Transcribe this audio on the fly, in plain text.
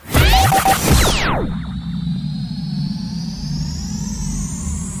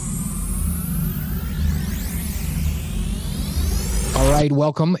right,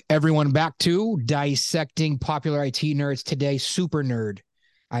 welcome everyone back to Dissecting Popular IT Nerds. Today, super nerd.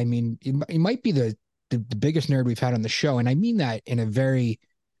 I mean, it might be the biggest nerd we've had on the show, and I mean that in a very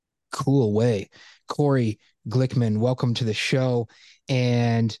cool way. Corey Glickman, welcome to the show,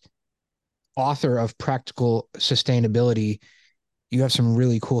 and author of Practical Sustainability. You have some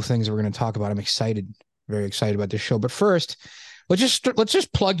really cool things that we're going to talk about. I'm excited, very excited about this show. But first, let's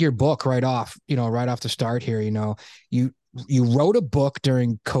just plug your book right off. Right off the start here. You you wrote a book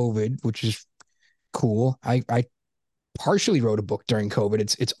during COVID, which is cool. I partially wrote a book during COVID.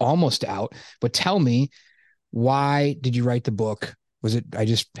 It's almost out. But tell me, why did you write the book? Was it I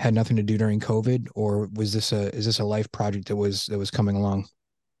just had nothing to do during COVID, or was this a is this a life project that was coming along?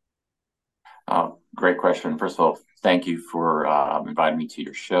 Great question. First of all, thank you for inviting me to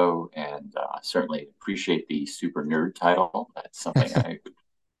your show, and certainly appreciate the super nerd title. That's something I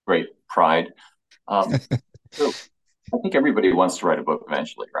great pride. Um, so I think everybody wants to write a book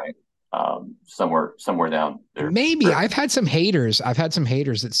eventually, right? Somewhere down their Maybe road. I've had some haters. I've had some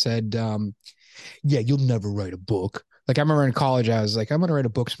haters that said, yeah, you'll never write a book. Like I remember in college, I was like, I'm gonna write a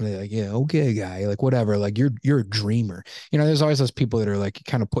book someday. Like, yeah, okay, guy, like whatever. Like you're a dreamer. There's always those people that are like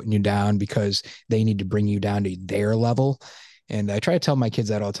kind of putting you down because they need to bring you down to their level. And I try to tell my kids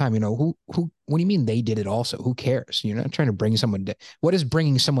that all the time. Who? What do you mean they did it also? Who cares? You're not trying to bring someone. What does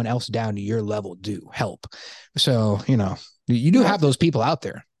bringing someone else down to your level do? Help. So you do Yeah. have those people out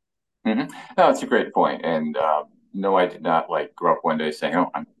there. hmm No, it's a great point. And no, I did not like grow up one day saying,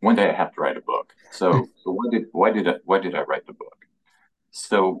 "Oh, one day I have to write a book." So why did I write the book?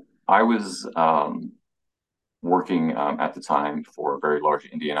 So I was working at the time for a very large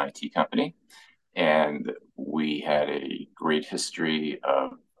Indian IT company, and we had a great history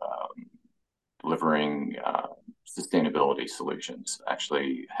of delivering sustainability solutions.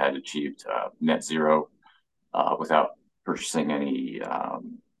 Actually, had achieved net zero without purchasing any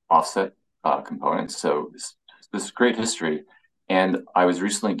offset components. So this great history. And I was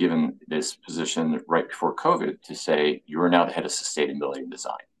recently given this position right before COVID to say, you are now the head of sustainability and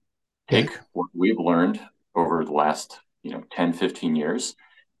design. Okay. Take what we've learned over the last 10, 15 years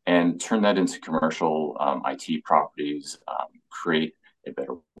and turn that into commercial IT properties, create a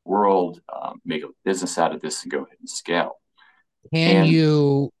better world, make a business out of this and go ahead and scale. Can And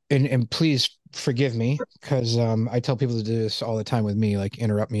you and please forgive me because I tell people to do this all the time with me, like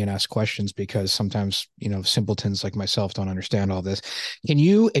interrupt me and ask questions because sometimes simpletons like myself don't understand all this. Can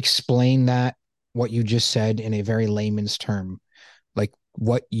you explain that what you just said in a very layman's term, like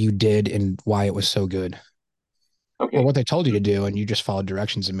what you did and why it was so good, or okay, what they told you to do and you just followed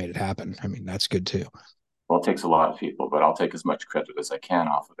directions and made it happen? I mean, that's good too. well, it takes a lot of people, but I'll take as much credit as I can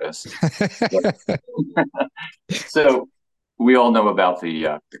off of this. So we all know about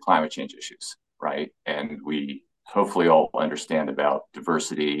the climate change issues, right? And we hopefully all understand about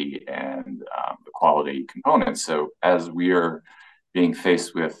diversity and equality components. So as we are being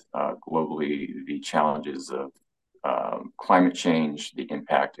faced with globally the challenges of climate change, the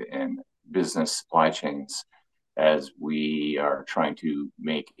impact in business supply chains, as we are trying to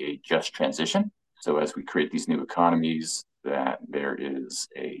make a just transition. So as we create these new economies, that there is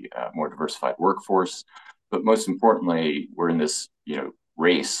a more diversified workforce, but most importantly, we're in this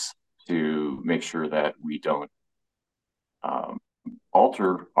race to make sure that we don't um,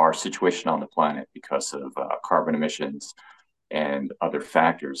 alter our situation on the planet because of carbon emissions and other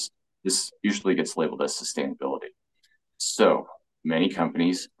factors. This usually gets labeled as sustainability. So many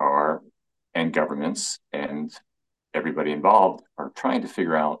companies are, and governments and everybody involved are trying to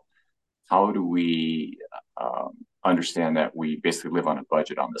figure out how do we understand that we basically live on a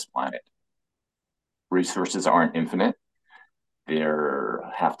budget on this planet. Resources aren't infinite. There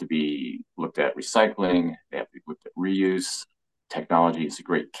have to be looked at recycling. They have to be looked at reuse. Technology is a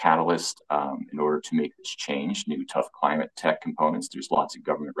great catalyst in order to make this change. New tough climate tech components. There's lots of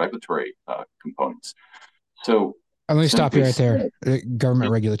government regulatory components. So Let me stop you simply right there. said,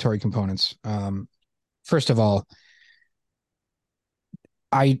 Government regulatory components. First of all,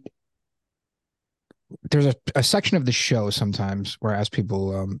 I there's a section of the show sometimes where I ask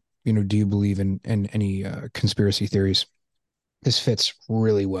people, do you believe in any conspiracy theories? This fits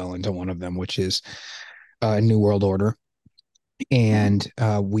really well into one of them, which is a new world order, mm-hmm.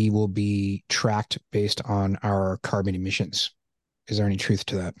 and we will be tracked based on our carbon emissions. Is there any truth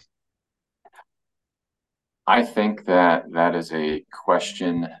to that? I think that that is a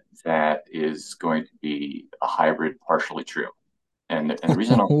question that is going to be a hybrid, partially true. And the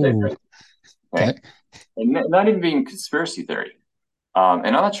reason I'll say that, okay, Okay. and not even being conspiracy theory. And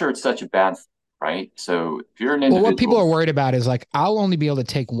I'm not sure it's such a bad thing, right? So if you're an Well, what people individual, are worried about is like, I'll only be able to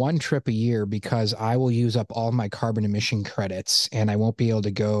take one trip a year because I will use up all my carbon emission credits and I won't be able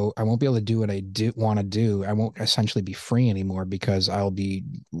to do what I do want to do. I won't essentially be free anymore because I'll be,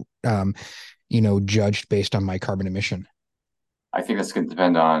 um, judged based on my carbon emission. I think that's going to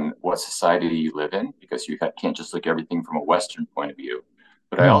depend on what society you live in because can't just look at everything from a Western point of view.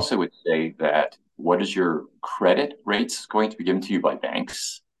 But I Mm. also would say that what is your credit rates going to be given to you by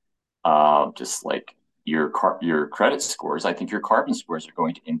banks? Just like your credit scores, I think your carbon scores are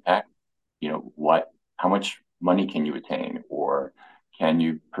going to impact, how much money can you attain, or can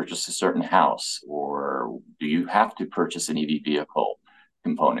you purchase a certain house, or do you have to purchase an EV vehicle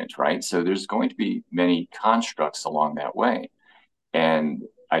component, right? So there's going to be many constructs along that way. And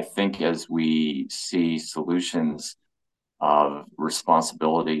I think as we see solutions of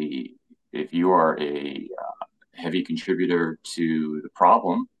responsibility, if you are a heavy contributor to the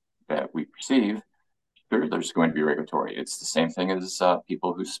problem that we perceive, sure, there's going to be regulatory. It's the same thing as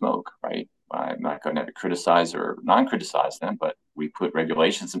people who smoke, right? I'm not going to criticize or non-criticize them, but we put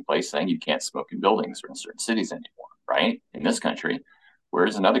regulations in place saying you can't smoke in buildings or in certain cities anymore, right? In this country,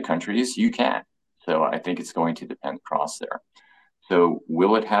 whereas in other countries you can. So I think it's going to depend across there. So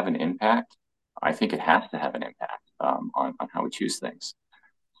will it have an impact? I think it has to have an impact on how we choose things.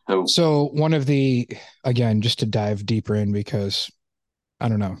 So So again, just to dive deeper in because I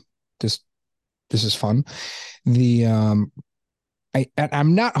don't know, this, this is fun. The,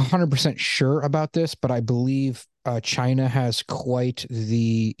 I'm not 100% sure about this, but I believe China has quite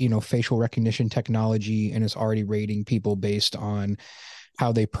the, facial recognition technology and is already rating people based on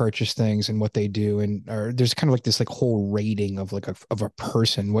how they purchase things and what they do. And or there's kind of like this like whole rating of like of a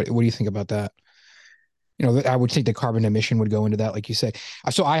person. What do you think about that? I would think the carbon emission would go into that, like you say.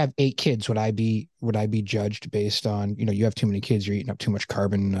 So I have 8 kids. Would I be judged based on, you have too many kids, you're eating up too much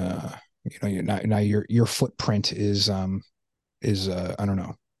carbon. You're not, now your footprint is I don't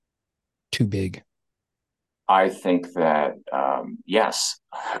know, too big. I think that, yes.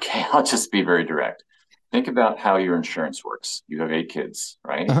 Okay, I'll just be very direct. Think about how your insurance works. You have 8 kids,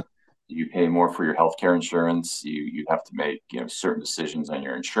 right? Uh-huh. You pay more for your healthcare insurance. You have to make certain decisions on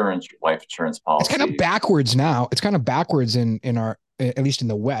your insurance, your life insurance It's kind of policies. backwards now. It's kind of backwards in our, at least in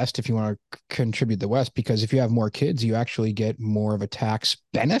the West, if you want to contribute the West, because if you have more kids, you actually get more of a tax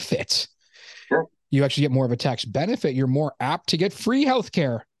benefit. Sure. You actually get more of a tax benefit. You're more apt to get free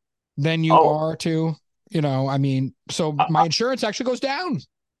healthcare than you Oh, are to, I mean, so my insurance actually goes down.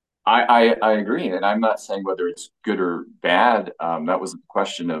 I agree, and I'm not saying whether it's good or bad. That was a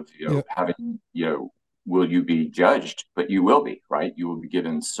question of Yeah. having will you be judged? But you will be, right? You will be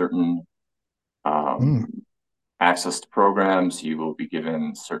given certain Mm, um, access to programs. You will be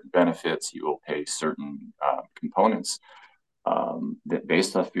given certain benefits. You will pay certain components that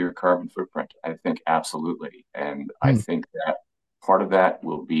based off your carbon footprint. I think absolutely, and I mm, think that part of that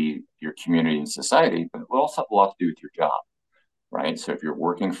will be your community and society, but it will also have a lot to do with your job, right? So if you're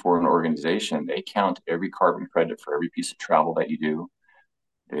working for an organization, they count every carbon credit for every piece of travel that you do.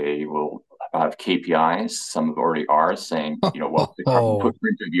 They will have KPIs. Some of already are saying, what's the carbon oh,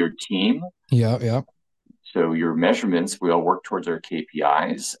 footprint of your team? yeah, yeah. So your measurements, we all work towards our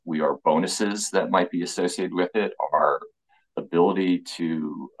KPIs. We are bonuses that might be associated with it, our ability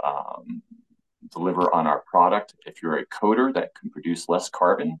to deliver on our product. If you're a coder that can produce less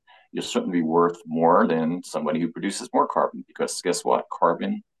carbon, you'll certainly be worth more than somebody who produces more carbon because guess what?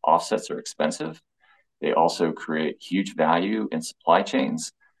 Carbon offsets are expensive. They also create huge value in supply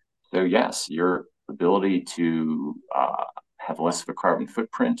chains. So, yes, your ability to have less of a carbon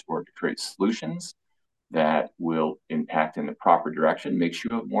footprint or to create solutions that will impact in the proper direction makes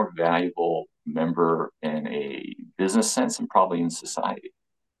you a more valuable member in a business sense and probably in society,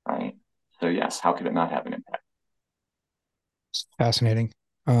 right? So yes, how could it not have an impact? It's fascinating.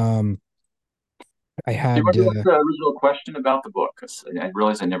 Um, I Do you had, remember what the original question about the book? Because I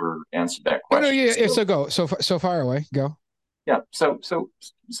realize I never answered that no, no, question. yeah, yeah. So So go, so far away, go. yeah, so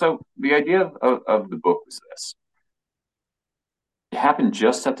the idea of the book was this. It happened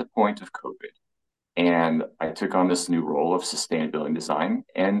just at the point of COVID. And I took on this new role of sustainability design.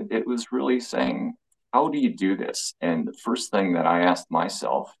 And it was really saying, how do you do this? And the first thing that I asked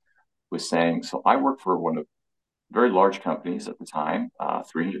myself was saying, so I work for one of very large companies at the time,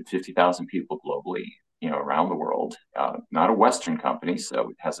 350,000 people globally, around the world, not a Western company. So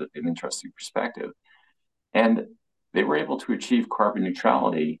it has an interesting perspective. And they were able to achieve carbon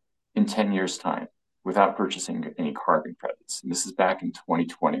neutrality in 10 years' time without purchasing any carbon credits. And this is back in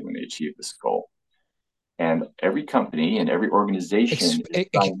 2020 when they achieved this goal. And every company and every organization is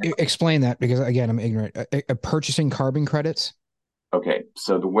trying to. Explain that because again, I'm ignorant. Purchasing carbon credits. Okay,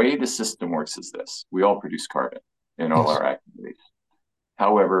 so the way the system works is this. We all produce carbon in all Yes. our activities.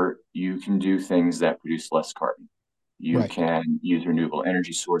 However, you can do things that produce less carbon. You Right. can use renewable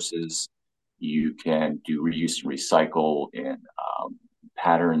energy sources. You can do reuse and recycle in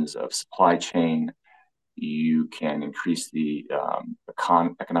patterns of supply chain. You can increase the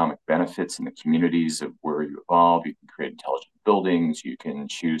economic benefits in the communities of where you evolve. You can create intelligent buildings. You can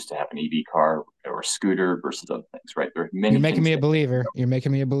choose to have an EV car or a scooter versus other things, right? There are You're many making things me a that, believer. You're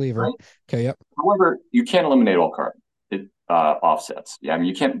making me a believer. right? Okay. Yep. However, you can't eliminate all carbon offsets. Yeah, I mean,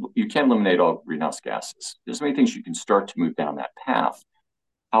 you can't eliminate all greenhouse gases. There's many things you can start to move down that path.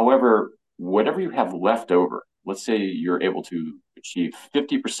 However, whatever you have left over, let's say you're able to achieve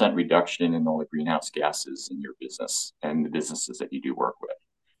 50% reduction in all the greenhouse gases in your business and the businesses that you do work with,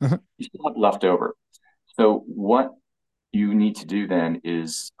 Uh-huh. you still have left over. So what you need to do then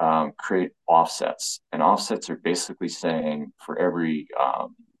is create offsets. And offsets are basically saying for every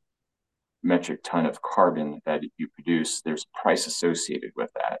metric ton of carbon that you produce, there's a price associated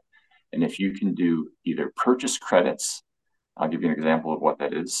with that. And if you can do either purchase credits, I'll give you an example of what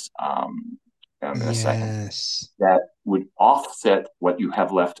that is in a second, Yes. that would offset what you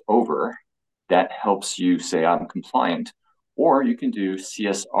have left over. That helps you say, I'm compliant. Or you can do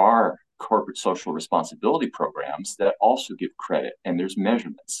CSR, corporate social responsibility programs that also give credit, and there's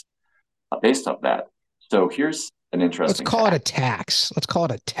measurements based off that. So here's an Let's interesting call it a fact. tax. Let's call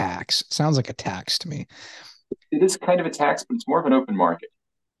it a tax. Sounds like a tax to me. It is kind of a tax, but it's more of an open market,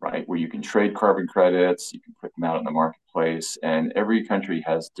 right? Where you can trade carbon credits, you can put them out in the marketplace, and every country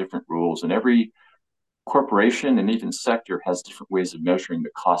has different rules, and every corporation and even sector has different ways of measuring the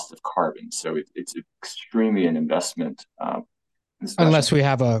cost of carbon. So it's extremely an investment discussion. Unless we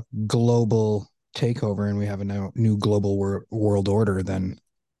have a global takeover and we have a new global world order, then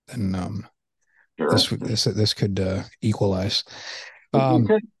Sure, this could equalize. it Um,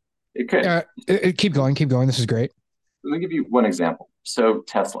 could. It could. keep going, keep going. This is great. Let me give you one example. So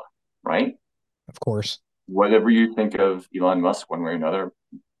Tesla, right? Of course. Whatever you think of Elon Musk, one way or another,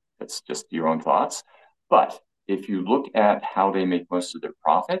 that's just your own thoughts. But if you look at how they make most of their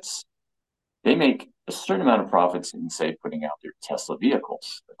profits, they make a certain amount of profits in, say, putting out their Tesla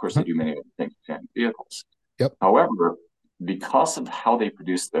vehicles. Of course, they Huh. do many other things in vehicles. Yep. However, because of how they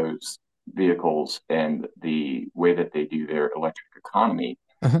produce those vehicles and the way that they do their electric economy,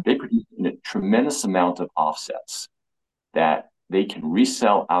 Uh-huh. they produce a tremendous amount of offsets that they can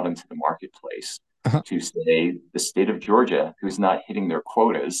resell out into the marketplace Uh-huh. to, say, the state of Georgia, who's not hitting their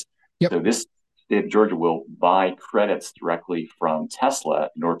quotas. Yep. So this state of Georgia will buy credits directly from Tesla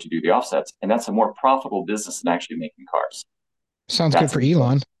in order to do the offsets. And that's a more profitable business than actually making cars. Sounds good That's for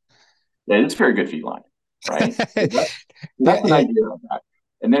Elon. yeah, it's very good feline, right? So Yeah, that's an yeah. idea of that.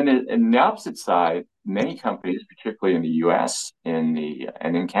 And then in the opposite side, many companies, particularly in the U.S. And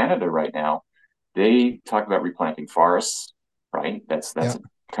in Canada right now, they talk about replanting forests, right? That's Yeah.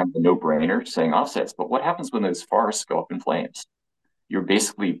 a kind of a no-brainer, saying offsets. But what happens when those forests go up in flames? You're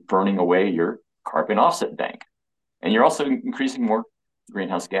basically burning away your carbon offset bank, and you're also increasing more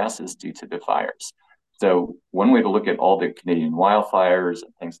greenhouse gases due to the fires. So one way to look at all the Canadian wildfires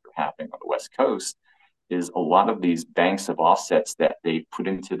and things that are happening on the West Coast is a lot of these banks of offsets that they put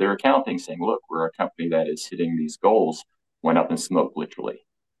into their accounting saying, look, we're a company that is hitting these goals, went up in smoke literally,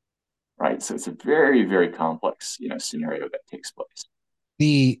 right? So it's a very, very complex, scenario that takes place.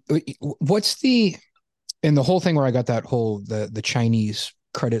 The what's the and the whole thing where I got that whole the Chinese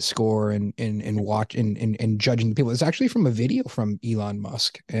credit score and watch and judging the people is actually from a video from Elon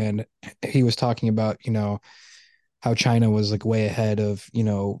Musk, and he was talking about how China was like way ahead of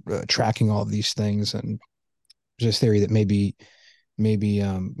tracking all of these things, and there's this theory that maybe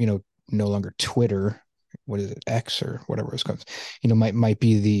no longer Twitter, what is it, X or whatever it's called, might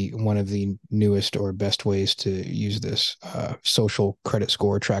be the one of the newest or best ways to use this social credit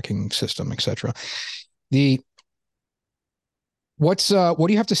score tracking system, etc. The what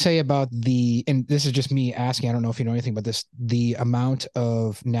do you have to say about and this is just me asking, I don't know if you know anything about this, the amount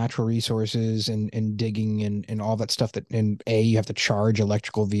of natural resources and digging and all that stuff that you have to charge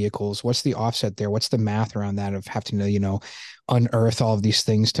electrical vehicles. What's the offset there? What's the math around that of having to, unearth all of these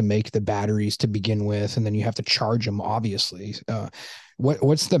things to make the batteries to begin with, and then you have to charge them, obviously.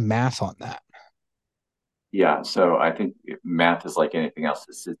 What's the math on that? Yeah, so I think math is like anything else.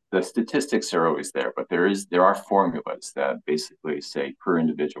 The statistics are always there, but there are formulas that basically say per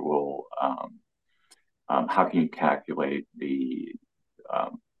individual, how can you calculate the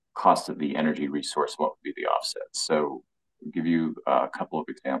cost of the energy resource? What would be the offset? So, I'll give you a couple of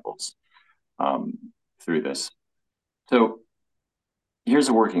examples um, through this. So, here's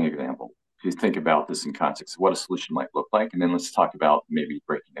a working example. to think about this in context of what a solution might look like, and then let's talk about maybe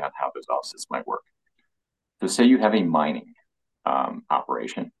breaking down how those offsets might work. So say you have a mining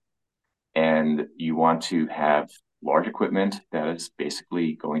operation and you want to have large equipment that is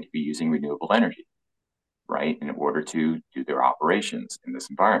basically going to be using renewable energy, right, in order to do their operations in this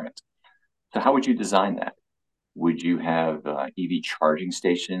environment. So how would you design that? Would you have EV charging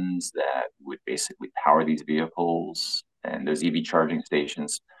stations that would basically power these vehicles? And those EV charging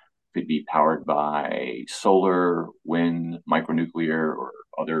stations could be powered by solar, wind, micronuclear, or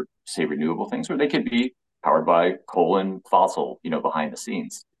other, say, renewable things, or they could be powered by coal and fossil, behind the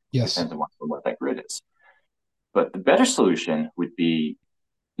scenes. Yes. Depends on what that grid is. But the better solution would be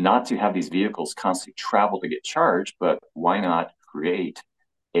not to have these vehicles constantly travel to get charged, but why not create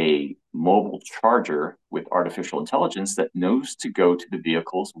a mobile charger with artificial intelligence that knows to go to the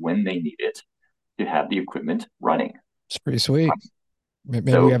vehicles when they need it to have the equipment running. It's pretty sweet. Maybe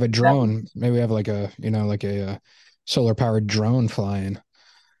we So have a drone. Maybe we have like a solar powered drone flying.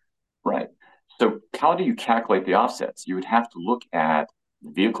 right. So how do you calculate the offsets? You would have to look at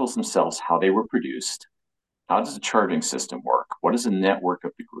the vehicles themselves, how they were produced. How does the charging system work? What is the network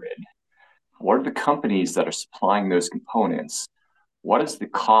of the grid? What are the companies that are supplying those components? What is the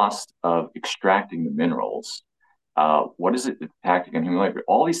cost of extracting the minerals? What is it impacting on human labor?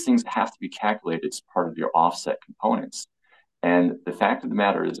 All these things have to be calculated as part of your offset components. And the fact of the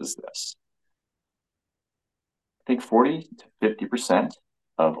matter is this. I think 40 to 50%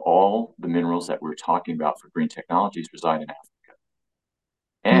 of all the minerals that we're talking about for green technologies reside in Africa.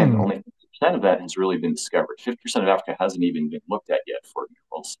 And only 50% of that has really been discovered. 50% of Africa hasn't even been looked at yet for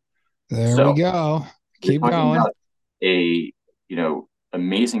minerals. There we So go. we're Keep talking going. about a,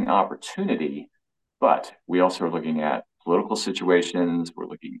 amazing opportunity, but we also are looking at political situations. We're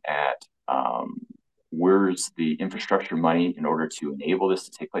looking at where's the infrastructure money in order to enable this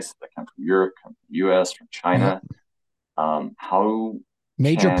to take place that come from Europe, come from the US, from China. Yep. How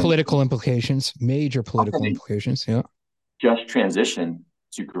Major can political implications. Major political they implications. Yeah. just transition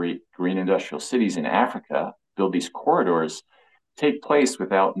to green industrial cities in Africa, build these corridors, take place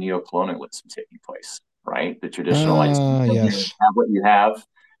without neocolonialism taking place, right? The traditional like Yes. have what you have,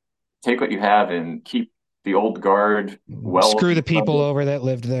 take what you have, and keep the old guard well Screw in the front people of over that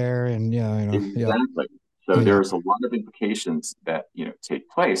lived there, and yeah. exactly. So Yeah. there's a lot of implications that take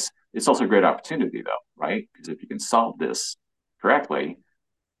place. It's also a great opportunity, though, right? Because if you can solve this correctly,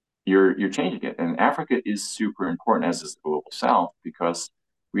 you're changing it. And Africa is super important, as is the global South, because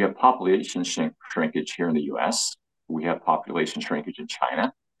we have population shrinkage here in the U.S. We have population shrinkage in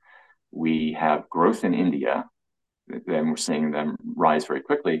China. We have growth in India. Then we're seeing them rise very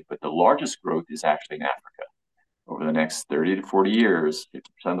quickly. But the largest growth is actually in Africa. Over the next 30 to 40 years, 50%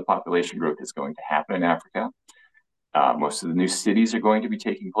 of the population growth is going to happen in Africa. Most of the new cities are going to be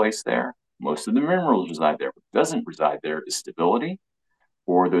taking place there. Most of the minerals reside there. What doesn't reside there is stability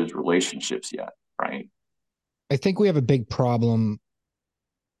or those relationships yet, right? I think we have a big problem,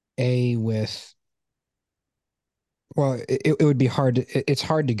 with, well, it would be hard it's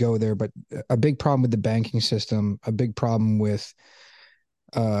hard to go there, but a big problem with the banking system, a big problem with,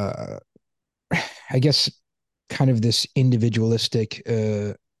 uh, I guess, kind of this individualistic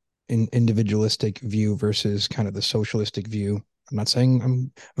view versus kind of the socialistic view. I'm not saying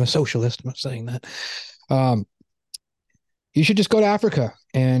I'm a socialist. I'm not saying that. Um, you should just go to Africa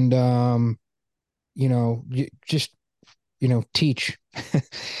and, just, teach,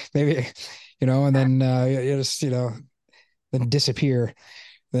 maybe, and then, you just, then disappear.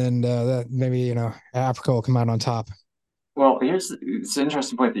 Then, that maybe, Africa will come out on top. Well, it's an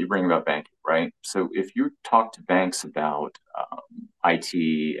interesting point that you bring about banking, right? So if you talk to banks about IT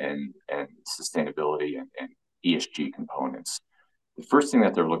and sustainability and ESG components, the first thing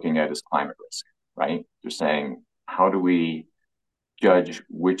that they're looking at is climate risk, right? They're saying, how do we judge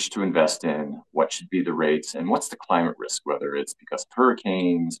which to invest in, what should be the rates, and what's the climate risk, whether it's because of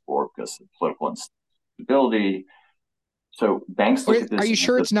hurricanes or because of political instability. So banks look at Are this you and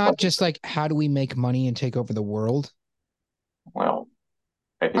sure says, it's not just like, how do we make money and take over the world? well,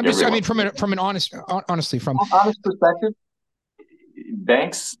 I think I'm just, I everyone, mean, from an honestly, from, honest perspective,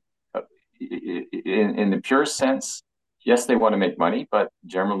 banks, in the purest sense, yes, they want to make money, but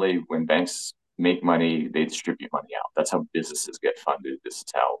generally, when banks make money, they distribute money out. That's how businesses get funded. This is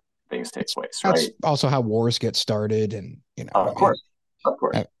how things take place, that's right? also how wars get started. And, I Of mean, course, of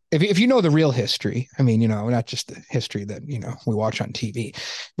course. if you know the real history, I mean, not just the history that, we watch on TV,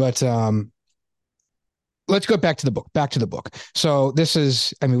 but, let's go back to the book. So this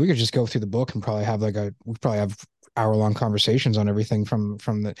is, I mean, we could just go through the book and probably have we probably have hour-long conversations on everything from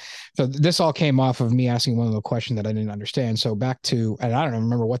the. So this all came off of me asking one of the question that I didn't understand. So back to, and I don't even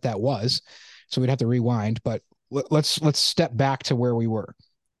remember what that was. So we'd have to rewind, but let's step back to where we were.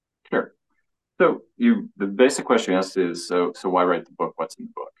 Sure. So the basic question you asked is, so why write the book? What's in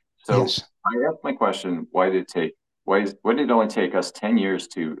the book? So Yes. I asked my question, why did it only take us 10 years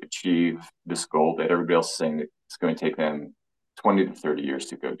to achieve this goal that everybody else is saying that it's going to take them 20 to 30 years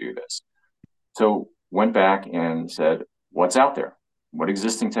to go do this? So went back and said, what's out there? What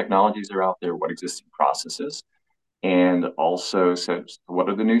existing technologies are out there? What existing processes? And also said, what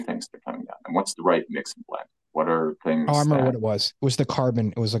are the new things that are coming out? And what's the right mix and blend? What are Oh, I things remember that, what it was. It was the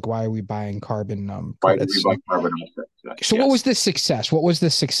carbon. It was like, why are we buying carbon why do we credits? buy carbon offsets? So what was Yes. the success? What was the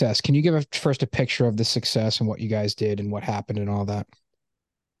success? Can you give us first a picture of the success and what you guys did and what happened and all that?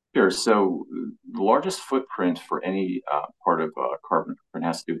 Sure. So the largest footprint for any part of carbon footprint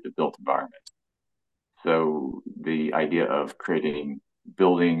has to do with the built environment. So the idea of creating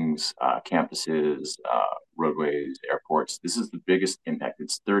buildings, campuses, roadways, airports, this is the biggest impact.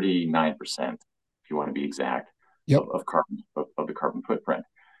 It's 39%, if you want to be exact, Yep. of carbon of the carbon footprint.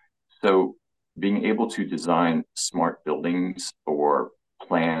 So being able to design smart buildings or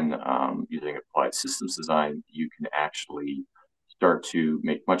plan using applied systems design, you can actually start to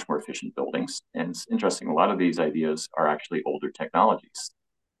make much more efficient buildings. And it's interesting, a lot of these ideas are actually older technologies.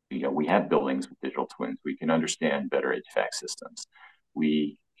 We have buildings with digital twins. We can understand better HVAC systems.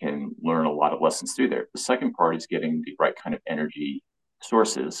 We can learn a lot of lessons through there. The second part is getting the right kind of energy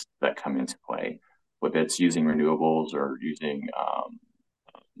sources that come into play, whether it's using renewables or using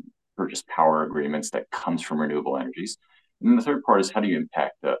purchase power agreements that comes from renewable energies. And then the third part is how do you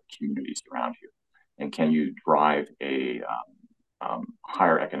impact the communities around you? And can you drive a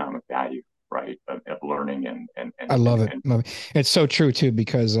higher economic value, right, of learning I love it. and Love it. It's so true too,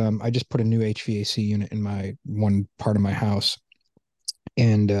 because I just put a new HVAC unit in my one part of my house.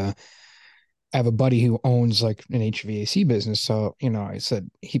 And I have a buddy who owns like an HVAC business. So, I said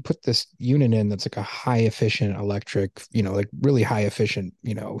he put this unit in that's like a high efficient electric, like really high efficient,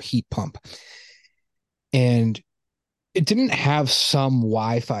 heat pump. And it didn't have some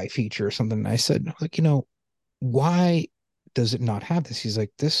Wi-Fi feature or something. And I said, like, why does it not have this? He's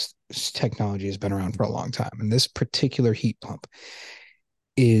like, this technology has been around for a long time. And this particular heat pump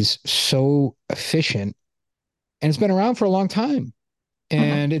is so efficient and it's been around for a long time. mm-hmm.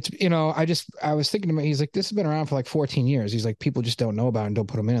 And it's, I was thinking to him, he's like, this has been around for like 14 years. He's like, people just don't know about it and don't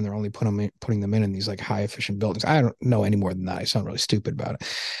put them in. And they're only putting them in these like high efficient buildings. I don't know any more than that. I sound really stupid about it.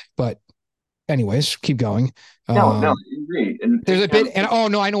 But anyways, keep going. No, agree. There's a bit, and oh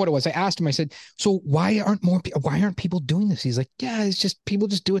no, I know what it was. I asked him. I said, "So why aren't people doing this?" He's like, "Yeah, it's just people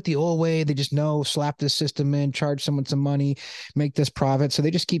just do it the old way. They just know, slap this system in, charge someone some money, make this profit. So they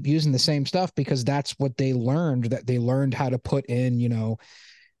just keep using the same stuff because that's what they learned. That they learned how to put in,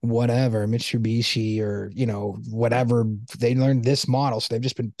 whatever Mitsubishi or whatever. They learned this model, so they've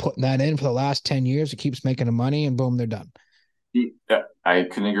just been putting that in for the last 10 years. It keeps making them money, and boom, they're done. I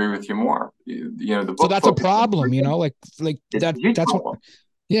couldn't agree with you more. The So book that's a focused on problem, everything. like It's a huge that's what. problem.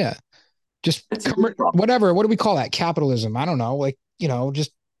 Yeah. Just It's a huge problem. whatever. What do we call that? Capitalism. I don't know. Like,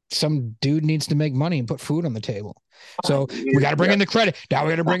 just some dude needs to make money and put food on the table. So we got to bring Yeah. in the credit. Now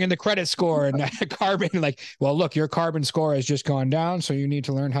we got to bring in the credit score and carbon. Like, well, look, your carbon score has just gone down. So you need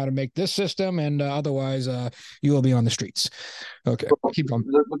to learn how to make this system. And otherwise, you will be on the streets. Okay. Keep going.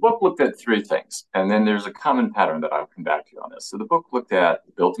 The book looked at three things, and then there's a common pattern that I'll come back to on this. So the book looked at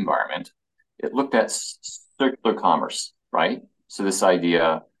the built environment. It looked at circular commerce, right? So this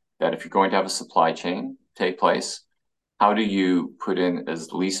idea that if you're going to have a supply chain take place, how do you put in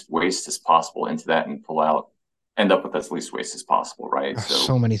as least waste as possible into that and end up with as least waste as possible, right? So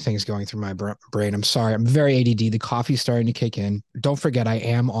So many things going through my brain. I'm sorry. I'm very ADD. The coffee's starting to kick in. Don't forget, I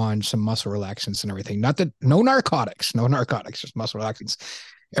am on some muscle relaxants and everything. Not that no narcotics, just muscle relaxants.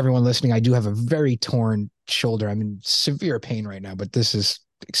 Everyone listening, I do have a very torn shoulder. I'm in severe pain right now, but this is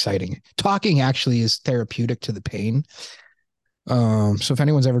exciting. Talking actually is therapeutic to the pain. So if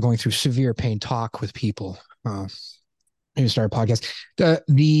anyone's ever going through severe pain, talk with people. Maybe start a podcast.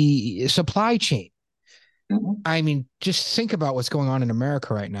 The supply chain. mhm. I mean, just think about what's going on in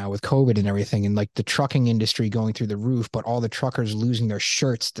America right now with COVID and everything, and like the trucking industry going through the roof, but all the truckers losing their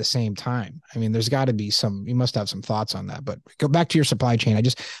shirts at the same time. I mean, there's got to be you must have some thoughts on that. But go back to your supply chain. I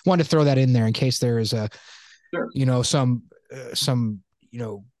just wanted to throw that in there in case there is Sure. some,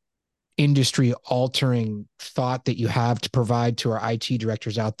 industry altering thought that you have to provide to our IT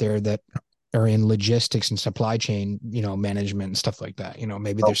directors out there that are in logistics and supply chain, management and stuff like that.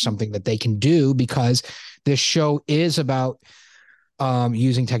 Maybe Well, there's something that they can do because this show is about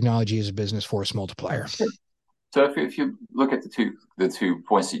using technology as a business force multiplier. sure. So if you look at the two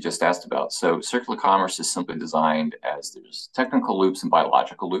points you just asked about, so circular commerce is simply designed as there's technical loops and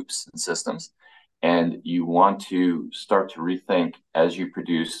biological loops in systems, and you want to start to rethink as you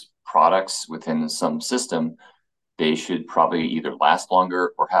produce products within some system, they should probably either last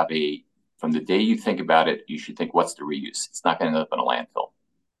longer or have a from the day you think about it, you should think what's the reuse. It's not going to end up in a landfill.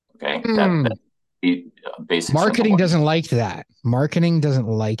 Okay, Hmm. that's the basics number Marketing one. doesn't like that. Marketing doesn't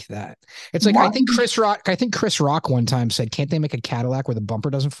like that. It's like Marketing, I think Chris Rock one time said, "Can't they make a Cadillac where the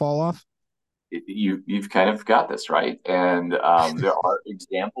bumper doesn't fall off?" you've kind of got this right, and there are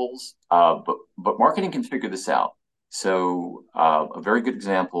examples, but marketing can figure this out. So a very good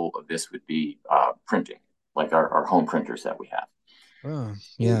example of this would be printing, like our home printers that we have. Oh,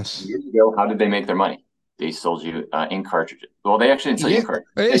 yes. Years ago, how did they make their money? They sold you ink cartridges. Well, they actually didn't sell you Yeah, ink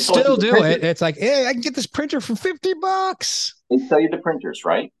cartridges. they They sold you still the do it. printer. It's like, hey, I can get this printer for $50. They sell you the printers,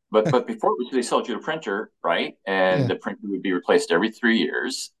 right? But before they sold you the printer, right? And Yeah. the printer would be replaced every 3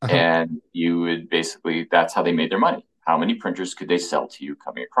 years, Uh-huh. and you would basically that's how they made their money. How many printers could they sell to you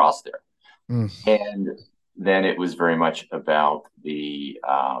coming across there? Mm. And then it was very much about the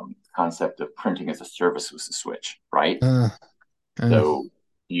concept of printing as a service was the switch, right? Uh, uh. So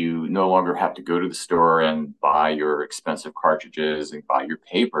you no longer have to go to the store and buy your expensive cartridges and buy your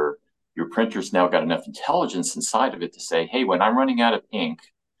paper. Your printer's now got enough intelligence inside of it to say, hey, when I'm running out of ink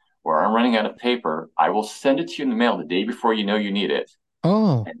or I'm running out of paper, I will send it to you in the mail the day before you know you need it.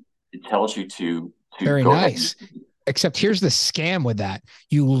 Oh, And it tells you to very go ahead and nice. Except here's the scam with that.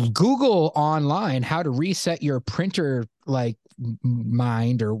 You Google online how to reset your printer like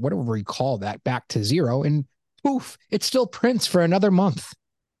mind or whatever you call that back to zero, and poof, it still prints for another month.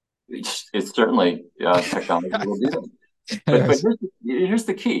 it's certainly technology will do that. But Anyways, here's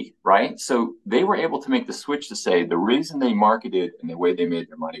the key, right? So they were able to make the switch to say the reason they marketed and the way they made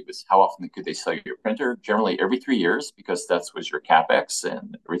their money was how often could they sell you a printer? Generally every 3 years, because that's was your capex,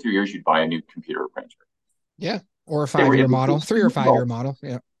 and every 3 years you'd buy a new computer or printer. yeah, or a They were 5 year able to model, switch the 3 or 5 year model. model.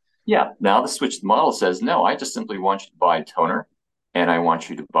 Yeah, Yeah, now the switch the model says no. I just simply want you to buy toner, and I want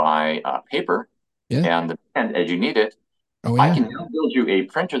you to buy paper, yeah, and the pen as you need it. oh I yeah, can now build you a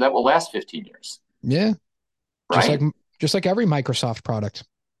printer that will last 15 years, yeah. Just like right? just like every Microsoft product.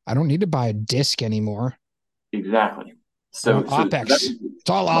 I don't need to buy a disk anymore. Exactly. I want So that OpEx. was the It's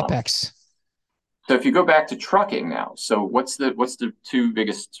all model. OpEx. So if you go back to trucking now, so what's the two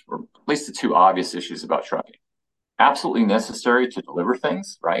biggest, or at least the two obvious issues about trucking? Absolutely necessary to deliver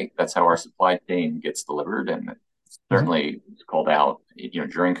things, right? That's how our supply chain gets delivered, and Mhm. certainly it's called out,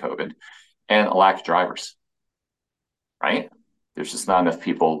 during COVID, and a lack of drivers, right? There's just not enough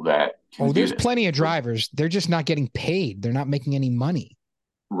people that can Oh, do there's this, plenty of drivers. They're just not getting paid. They're not making any money.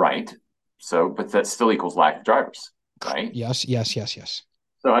 right? So, but that still equals lack of drivers, right? Yes, yes, yes, yes.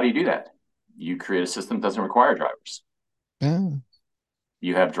 So how do you do that? You create a system that doesn't require drivers. Oh,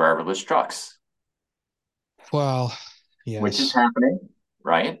 You have driverless trucks, well, which is yes. happening,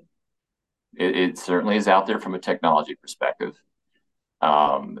 right? It certainly is out there from a technology perspective.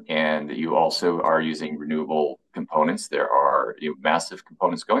 And you also are using renewable components. There are massive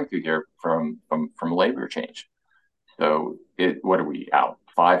components going through here from labor change. So what are we out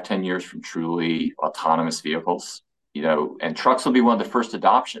 5, 10 years from truly autonomous vehicles? And trucks will be one of the first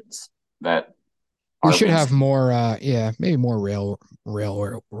adoptions that We are should being have more yeah, maybe more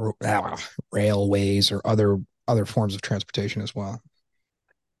railways or other forms of transportation as well.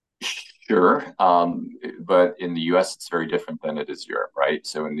 sure. But in the US, it's very different than it is Europe, right?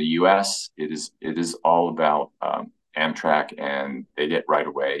 So in the US, it is all about Amtrak, and they get right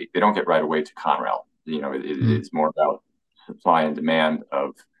away. They don't get right away to Conrail. Mm. It's more about supply and demand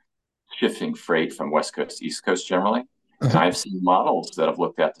of shifting freight from West Coast to East Coast generally. And Uh-huh. I've seen models that have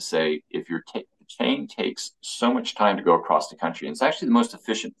looked at to say if the chain takes so much time to go across the country, and it's actually the most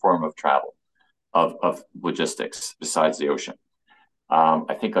efficient form of travel of logistics besides the ocean.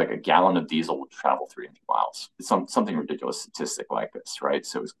 I think like a gallon of diesel would travel 300 miles. It's something ridiculous statistic like this, right?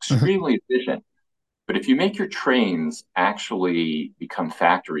 So it's Uh-huh. extremely efficient. But if you make your trains actually become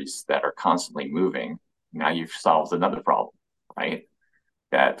factories that are constantly moving, now you've solved another problem, right?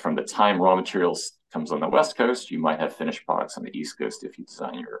 That from the time raw materials comes on the West Coast, you might have finished products on the East Coast if you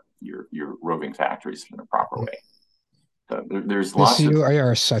design your roving factories in the proper way. So there's This lots of, you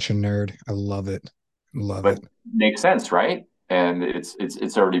are such a nerd. I love it. Love but it. makes sense, right? And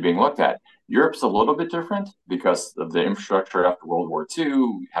it's already being looked at. Europe's a little bit different because of the infrastructure after World War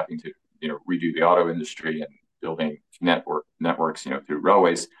II, having to redo the auto industry and building networks through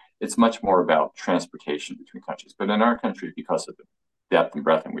railways. It's much more about transportation between countries. But in our country, because of the depth and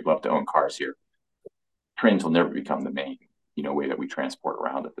breadth, and we'd love to own cars here, trains will never become the main way that we transport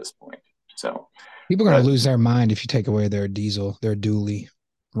around at this point. So People are going But to lose their mind if you take away their diesel, their dually,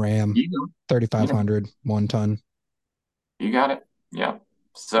 Ram, you know, yeah, 3500, 1 ton. you got it. Yeah. What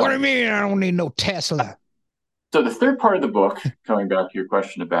do So you mean? I don't need no Tesla. So the third part of the book, coming back to your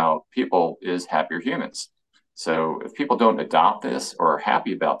question about people, is happier humans. So if people don't adopt this or are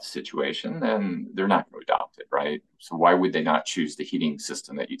happy about the situation, then they're not going to adopt it, right? So why would they not choose the heating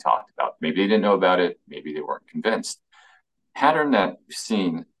system that you talked about? Maybe they didn't know about it. Maybe they weren't convinced. Pattern that we've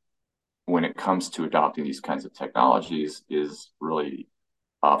seen when it comes to adopting these kinds of technologies is really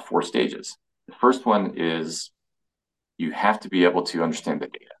four stages. The first one is you have to be able to understand the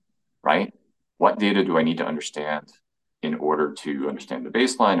data, right? What data do I need to understand in order to understand the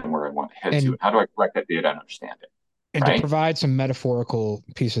baseline and where I want to head to? And And how do I collect that data and understand it, and to right? provide some metaphorical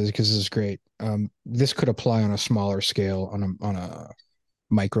pieces, because this is great. This could apply on a smaller scale, on a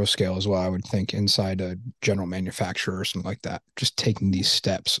micro scale as well, I would think, inside a general manufacturer or something like that. Just taking these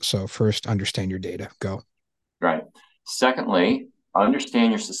steps. So first, understand your data. Go. Right. Secondly,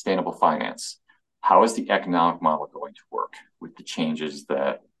 understand your sustainable finance. How is the economic model going to work with the changes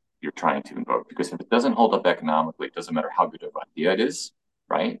that you're trying to invoke? Because if it doesn't hold up economically, it doesn't matter how good of an idea it is,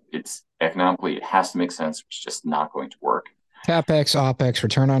 right? It's economically, it has to make sense. It's just not going to work. CapEx, OpEx,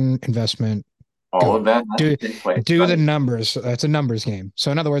 return on investment. All Go. of that has Do to take place, do the right? numbers. It's a numbers game. So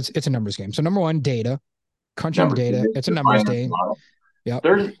in other words, it's a numbers game. So number one, data. Crunching the Numbers, data. It's a the numbers finance game. model. Yep.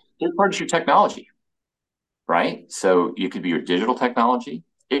 Third part is your technology, right? So it could be your digital technology,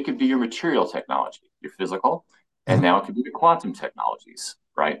 it could be your material technology, your physical, and Uh-huh. now it could be the quantum technologies,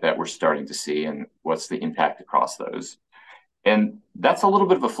 right? That we're starting to see, and what's the impact across those. And that's a little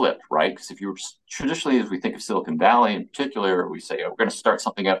bit of a flip, right? Because if you were traditionally, as we think of Silicon Valley in particular, we say, oh, we're going to start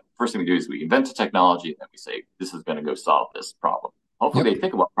something up. First thing we do is we invent a technology, and then we say, this is going to go solve this problem. Hopefully, Yep. they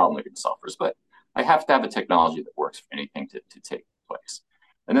think about problem they're going to solve first, but I have to have a technology that works for anything to take place.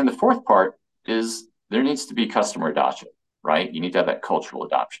 And then the fourth part is there needs to be customer adoption, right? You need to have that cultural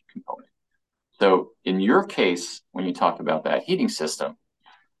adoption component. So in your case, when you talk about that heating system,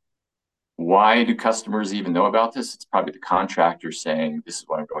 why do customers even know about this? It's probably the contractor saying, this is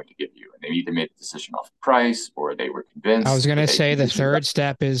what I'm going to give you. And they either made a decision off the price or they were I was convinced, gonna but they say the third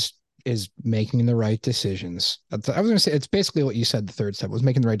step is making the right decisions. I was gonna say it's basically what you said. The third step was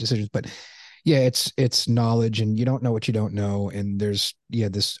making the right decisions, but yeah, it's knowledge, and you don't know what you don't know, and there's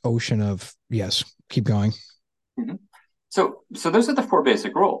this ocean of yes. Keep going. Mhm. So those are the four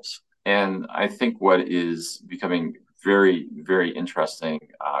basic rules. And I think what is becoming very, very interesting,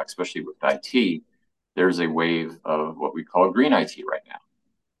 especially with IT, there's a wave of what we call green IT right now.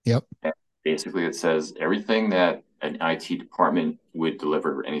 Yep. And basically, it says everything that an IT department would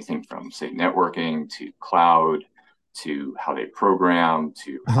deliver, anything from, say, networking to cloud to how they program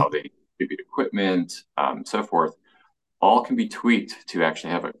to Uh-huh. how they distribute equipment, so forth, all can be tweaked to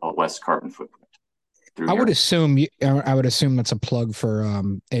actually have a less carbon footprint through I would here. assume I would assume that's a plug for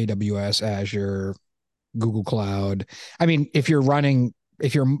AWS, Azure, Google Cloud. I mean, if you're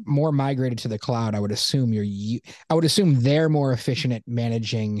more migrated to the cloud, I would assume they're more efficient at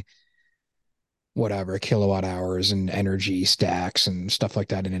managing whatever kilowatt hours and energy stacks and stuff like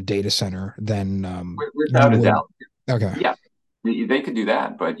that in a data center than you Without a would. doubt. Okay. Yeah, they could do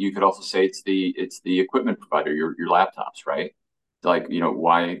that, but you could also say it's the equipment provider, your laptops, right? Like,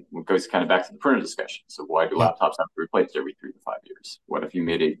 why it goes kind of back to the printer discussion. So why do Yep. laptops have to be replaced every 3 to 5 years? What if you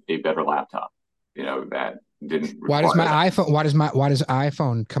made a better laptop, that didn't Why does require that? my iPhone? Why does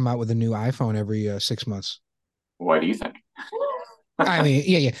iPhone come out with a new iPhone every 6 months? Why do you think? I mean,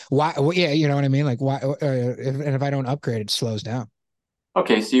 yeah, yeah. Why? Yeah, you know what I mean. Like, why? If I don't upgrade, it slows down.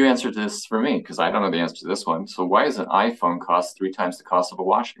 Okay, so you answered this for me because I don't know the answer to this one. So why does an iPhone cost 3 times the cost of a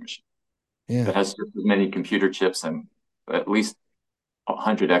washing machine Yeah, that has just as many computer chips and at least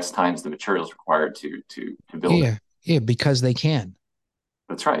 100x times the materials required to build it? yeah, yeah. Because they can.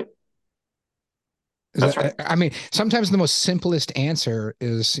 That's right. Is That's right. that, I mean, sometimes the most simplest answer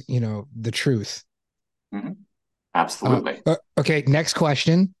is, the truth. Hmm. Absolutely. Okay, next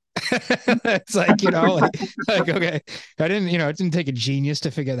question. It's like, okay, it didn't take a genius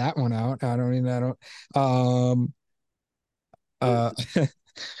to figure that one out. I don't, uh,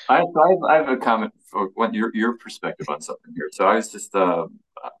 I have a comment for what your perspective on something here. So I was just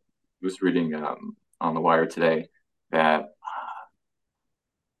was reading on the wire today that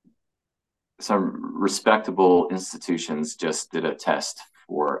some respectable institutions just did a test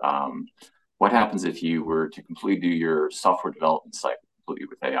for what happens if you were to completely do your software development cycle completely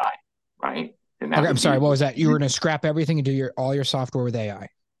with AI, right? And that okay, I'm would sorry. be What was that? You were going to scrap everything and do all your software with AI.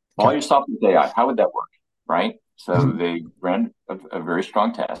 all Okay. your software with AI. How would that work, right? So Mhm. they ran a very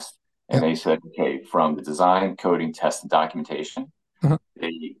strong test, and Yep. they said, okay, from the design, coding, test, and documentation, Uh-huh.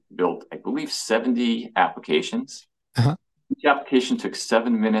 they built, I believe, 70 applications. Uh-huh. Each application took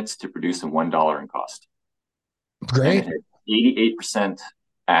 7 minutes to produce and $1 in cost. And it Great. had 88%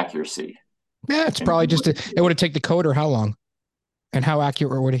 accuracy. Yeah, it's And probably just it would have taken the coder how long, and how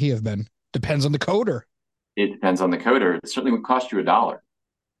accurate would he have been? Depends on the coder. it depends on the coder. It certainly would cost you $1.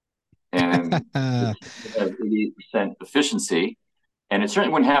 And Uh, it has 88% efficiency. And it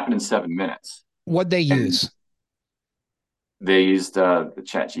certainly wouldn't happen in 7 minutes. what they And use? they used the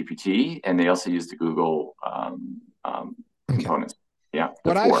Chat GPT, and they also used the Google Okay. components. Yeah, the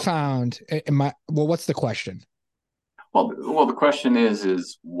What I four. found in my well, what's the question? Well, the question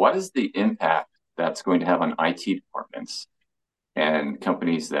is what is the impact that's going to have on IT departments and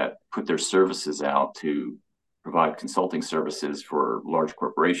companies that put their services out to provide consulting services for large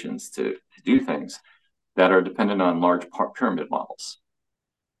corporations to do things that are dependent on large pyramid models,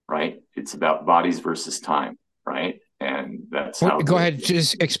 right? It's about bodies versus time, right? And that's how Go ahead,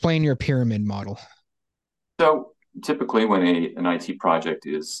 just explain your pyramid model. so typically when an IT project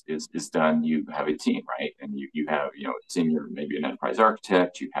is done, you have a team, right? And you have a senior, maybe an enterprise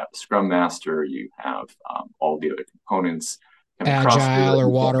architect, you have a scrum master, you have all the other components coming across the Agile or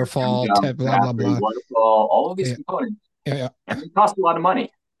waterfall, blah blah mastery, blah. waterfall, all of these Yeah, components, yeah, and they cost a lot of money.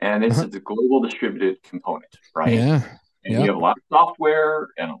 And it's uh-huh. a global distributed component, right? Yeah, And you yeah. have a lot of software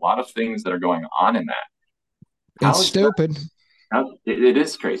and a lot of things that are going on in that. It's How is that? stupid. It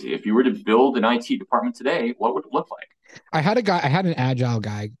is crazy. If you were to build an IT department today, what would it look like? I had an agile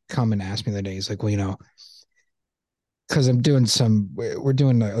guy come and ask me the other day. He's like, well, because we're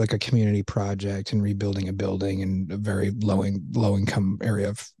doing like a community project and rebuilding a building in a very low income area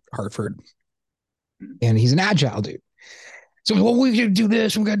of Hartford. And he's an agile dude. So, well, we should do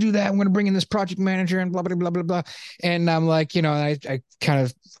this, and we got to do that. I'm going to bring in this project manager and blah, blah, blah, blah, blah. And I'm like, I kind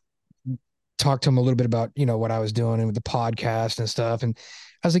of talked to him a little bit about, what I was doing and with the podcast and stuff. And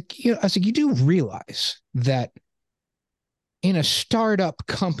I was like, you do realize that in a startup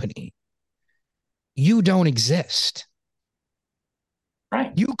company, you don't exist.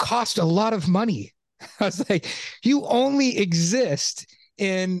 Right. You cost a lot of money. I was like, you only exist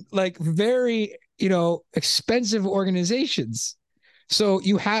in like very, expensive organizations. So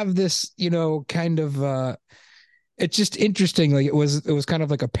you have this, kind of it's just interesting. Like it was kind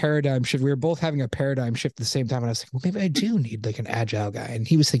of like a paradigm shift. We were both having a paradigm shift at the same time. And I was like, well, maybe I do need like an agile guy. And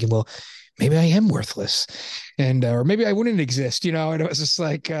he was thinking, well, maybe I am worthless. And or maybe I wouldn't exist, and it was just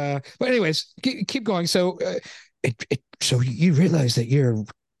like but anyways, keep going. So so you realize that you're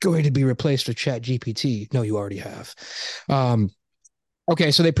going to be replaced with Chat GPT. No, you already have. Um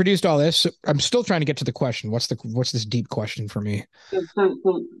okay, so they produced all this. So I'm still trying to get to the question. What's this deep question for me? So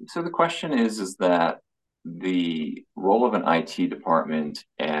the question is that the role of an IT department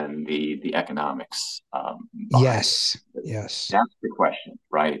and the economics behind Yes. it. Yes. That's the question,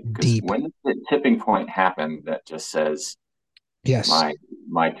 right? Because Deep. when the tipping point happened that just says Yes.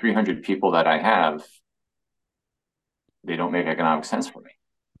 my 300 people that I have, they don't make economic sense for me.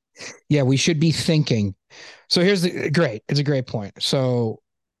 Yeah, we should be thinking. So here's the great. It's a great point. So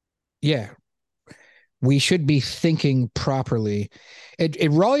yeah, we should be thinking properly.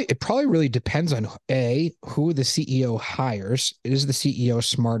 It probably really depends on who the CEO hires. Is the CEO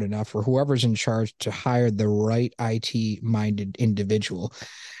smart enough, or whoever's in charge, to hire the right IT minded individual?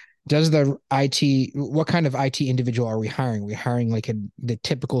 Does the IT What kind of IT individual are we hiring? Are we hiring like the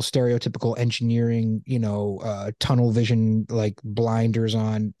typical stereotypical engineering, tunnel vision, like blinders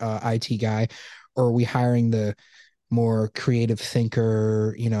on IT guy, or are we hiring the more creative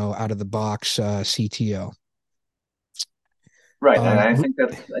thinker, out of the box CTO? Right, and Um, I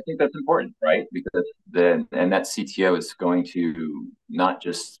think that's important, right? Because that CTO is going to not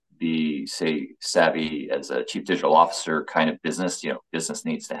just be, say, savvy as a chief digital officer kind of business. Business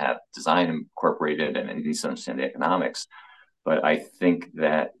needs to have design incorporated and it needs to understand the economics. But I think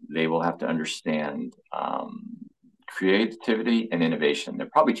that they will have to understand creativity and innovation. They're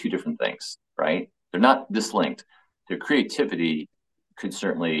probably two different things, right? They're not dislinked. Their creativity could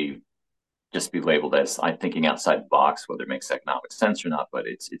certainly just be labeled as I'm thinking outside the box, whether it makes economic sense or not, but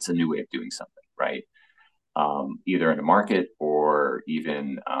it's a new way of doing something, right? Either in a market or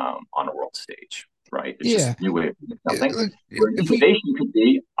even on a world stage, right? It's just yeah. a new way of doing something. Where If we innovation could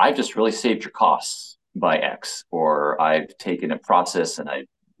be, I've just really saved your costs by X, or I've taken a process and I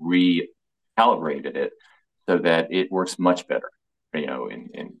recalibrated it so that it works much better,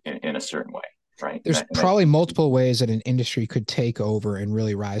 in a certain way, right? There's probably multiple ways that an industry could take over and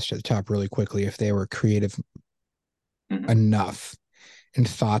really rise to the top really quickly if they were creative mm-hmm. enough and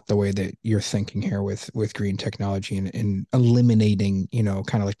thought the way that you're thinking here with green technology and eliminating,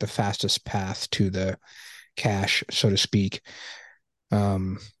 kind of like the fastest path to the cash, so to speak.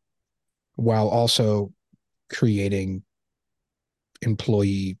 Um, while also creating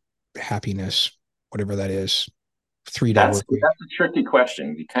employee happiness, whatever that is. 3 day That's work week. that's a tricky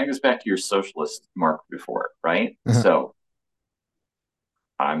question. It kind of goes back to your socialist mark before, right? Uh-huh. So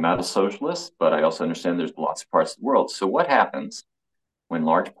I'm not a socialist, but I also understand there's lots of parts of the world. So what happens when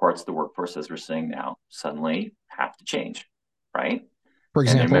large parts of the workforce, as we're saying now, suddenly have to change, right? For And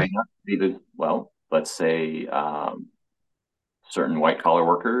there may example, not be well, let's say certain white collar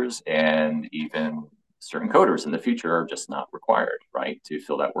workers and even certain coders in the future are just not required, right, to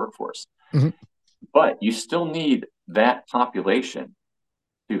fill that workforce. mhm. But you still need that population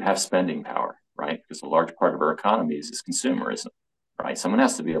to have spending power, right? Because a large part of our economies is consumerism, right? Someone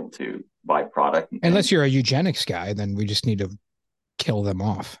has to be able to buy product and Unless things. you're a eugenics guy, then we just need to kill them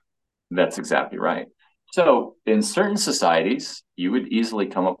off. That's exactly right. So in certain societies, you would easily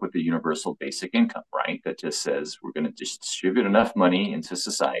come up with a universal basic income, right? That just says we're going to distribute enough money into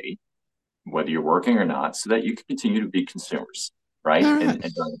society, whether you're working or not, so that you can continue to be consumers, right? All And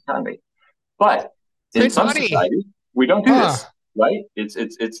right. run the economy. But in Print some money. societies, we don't do Huh. this, right?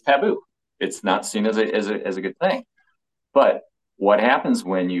 It's taboo. It's not seen as a good thing. But what happens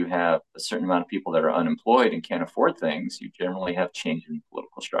when you have a certain amount of people that are unemployed and can't afford things? You generally have change in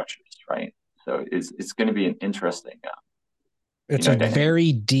political structures, right? So it's going to be an interesting, It's a dynamic.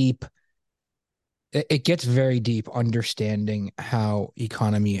 very deep, it gets very deep understanding how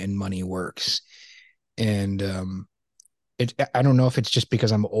economy and money works. And I don't know if it's just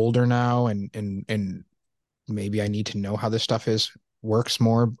because I'm older now and maybe I need to know how this stuff is works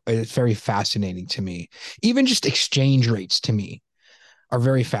more. It's very fascinating to me. Even just exchange rates to me are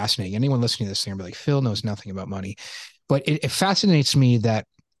very fascinating. Anyone listening to this thing will be like, Phil knows nothing about money. But it fascinates me that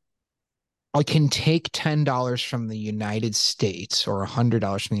I can take $10 from the United States or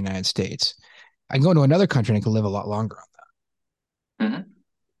 $100 from the United States. I can go to another country and I can live a lot longer on that. Mm-hmm.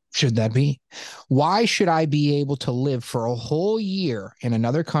 Should that be? Why should I be able to live for a whole year in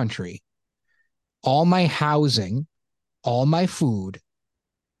another country, all my housing, all my food,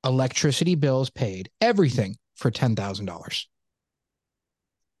 electricity bills paid, everything for $10,000?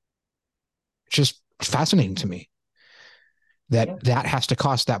 It's just fascinating to me that Yeah. that has to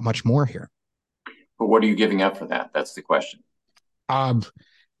cost that much more here. But what are you giving up for that? That's the question, Um,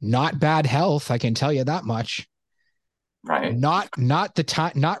 Not bad health, I can tell you that much. right? Not the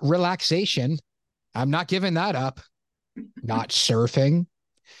time, not relaxation. I'm not giving that up. Not surfing,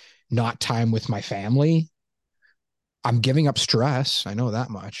 not time with my family. I'm giving up stress. I know that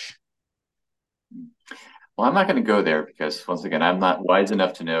much. Well, I'm not going to go there because once again, I'm not wise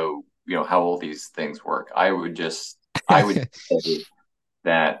enough to know, how all these things work. I would say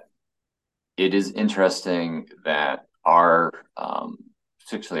that it is interesting that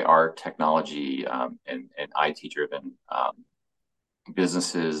particularly our technology and IT driven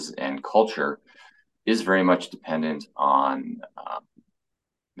businesses and culture is very much dependent on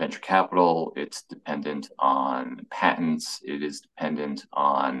venture capital. It's dependent on patents. It is dependent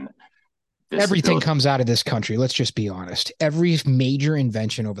on this Everything ability. comes out of this country. Let's just be honest. Every major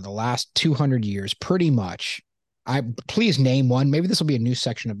invention over the last 200 years, pretty much. I please name one. Maybe this will be a new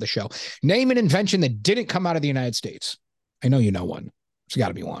section of the show. Name an invention that didn't come out of the United States. I know you know one. There's got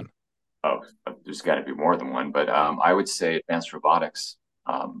to be one. Oh, there's got to be more than one, but I would say advanced robotics.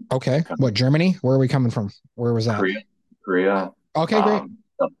 Okay. What, Germany? Where are we coming from? Where was that? Korea. Okay, great. Um,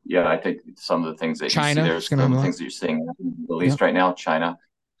 yeah, I think some of the things that you see China there, is going to some have of a the lot. things that you're seeing in the Middle Yeah. East right now, China.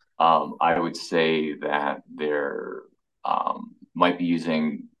 I would say that there might be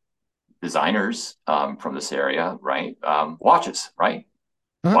using designers from this area, right? Watches, right?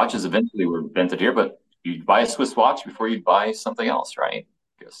 Uh-huh. Watches eventually were invented here, but you'd buy a Swiss watch before you'd buy something else, right?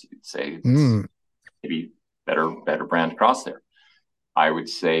 I guess you'd say it's Mm. maybe better brand across there. I would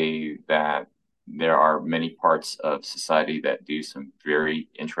say that there are many parts of society that do some very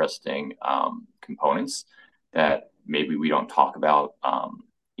interesting components that maybe we don't talk about,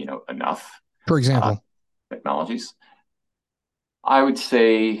 enough. For Uh, example. Technologies. I would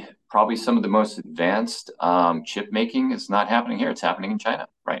say probably some of the most advanced chip making is not happening here. It's happening in China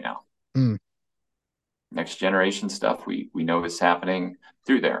right now. Mm. Next generation stuff we know is happening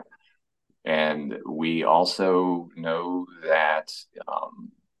through there. And we also know that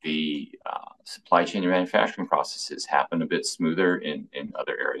the supply chain and manufacturing processes happen a bit smoother in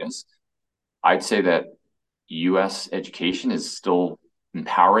other areas. I'd say that US education is still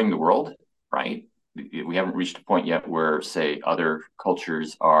empowering the world, right? We haven't reached a point yet where, say, other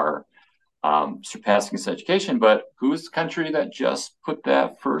cultures are surpassing us in education, but who's the country that just put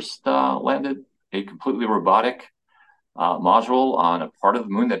that first landed a completely robotic module on a part of the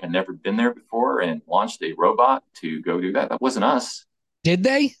moon that had never been there before and launched a robot to go do that? That wasn't us. Did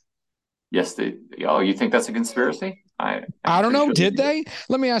they? Yes, they. Oh, you think that's a conspiracy? I'm I don't pretty know. sure they Did did. they?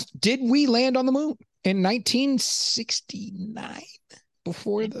 Let me ask, did we land on the moon in 1969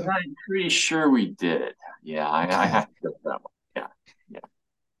 before the I'm pretty sure we did. Yeah, I Okay. have to go with that one. Yeah, yeah.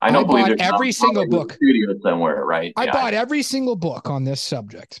 I I don't believe bought there's not every single probably in the book. studio somewhere, right? I Yeah, bought every single book on this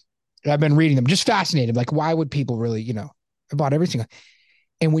subject. I've been reading them, just fascinated. Like, why would people really, I bought every single.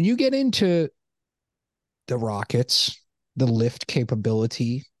 And when you get into the rockets, the lift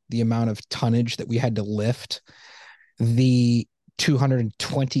capability, the amount of tonnage that we had to lift, the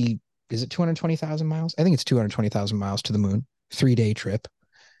 220, is it 220,000 miles? I think it's 220,000 miles to the moon, 3 day trip.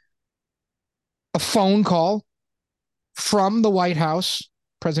 A phone call from the White House,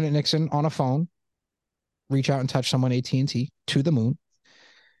 President Nixon on a phone, reach out and touch someone, AT&T, to the moon,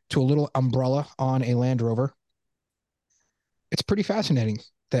 to a little umbrella on a Land Rover. It's pretty fascinating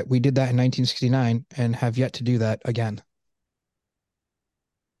that we did that in 1969 and have yet to do that again.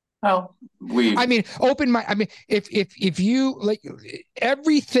 well, I we've mean, open my. I mean, if you like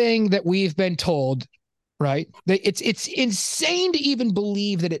everything that we've been told, right? It's insane to even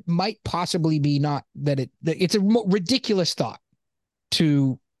believe that it might possibly be not that it's a ridiculous thought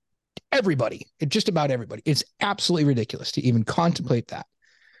to everybody, just about everybody. It's absolutely ridiculous to even contemplate that.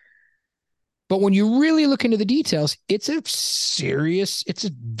 But when you really look into the details, it's a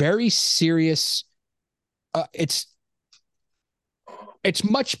very serious. It's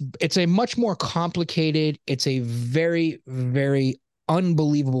it's a much more complicated, it's a very, very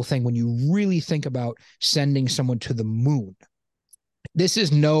unbelievable thing when you really think about sending someone to the moon. This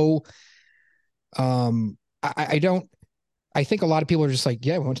is no I don't I think a lot of people are just like,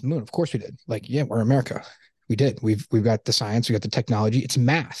 yeah, we went to the moon. Of course we did. Like, yeah, we're America. We did. We've got the science, we got the technology. It's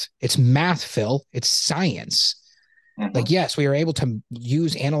math. It's math, Phil. It's science. Like, mhm. yes, we were able to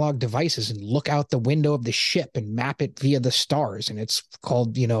use analog devices and look out the window of the ship and map it via the stars. And it's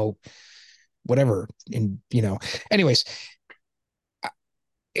called, whatever. And, anyways,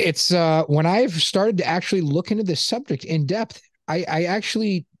 it's when I've started to actually look into this subject in depth, I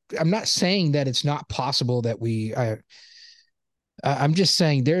actually, I'm not saying that it's not possible that I'm just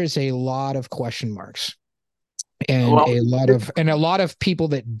saying there is a lot of question marks and Well, a lot of people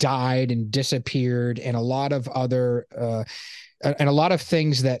that died and disappeared and a lot of other and a lot of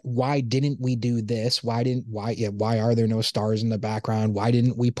things that why didn't we do this, why are there no stars in the background, why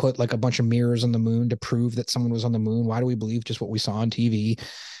didn't we put like a bunch of mirrors on the moon to prove that someone was on the moon, why do we believe just what we saw on TV,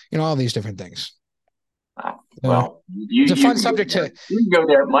 all these different things. uh, well, you it's a you fun can go subject there. to You can go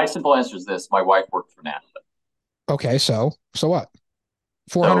there. My simple answer is this: my wife worked for NASA, Okay, so what,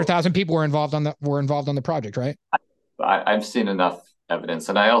 so 400,000 people were involved on the project, right? I've seen enough evidence,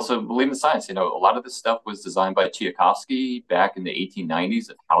 and I also believe in science. A lot of this stuff was designed by Tchaikovsky back in the 1890s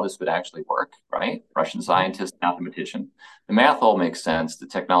of how this would actually work, right? Russian scientist, mathematician. The math all makes sense. The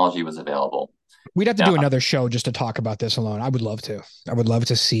technology was available. We'd have to Now, do another show just to talk about this alone. I would love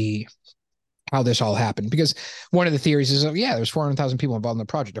to see how this all happened because one of the theories is, yeah, there's 400,000 people involved in the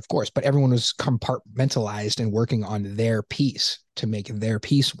project, of course, but everyone was compartmentalized and working on their piece to make their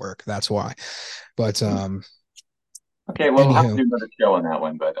piece work. That's why. But okay, well, we'll have to anywho, do another show on that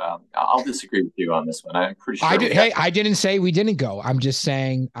one, but I'll disagree with you on this one. I'm pretty I sure did. we got. Hey, I didn't say we didn't go. I'm just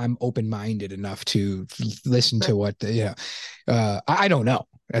saying I'm open minded enough to listen to what I don't know.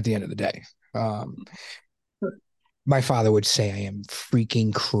 At the end of the day, my father would say I am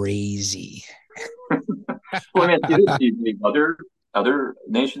freaking crazy. Well, let me ask you this: do you believe other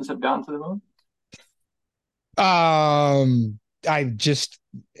nations have gone to the moon? I just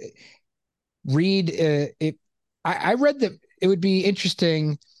read it. I read that it would be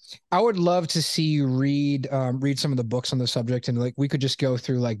interesting. I would love to see you read some of the books on the subject, and like we could just go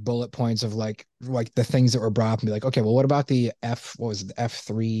through like bullet points of like the things that were brought up and be like, okay, well, what about the what was it, the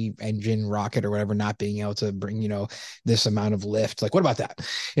F3 engine rocket or whatever not being able to bring this amount of lift? Like, what about that?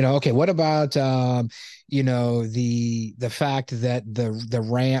 Okay, what about the fact that the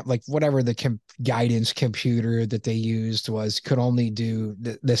ramp, like whatever the guidance computer that they used could only do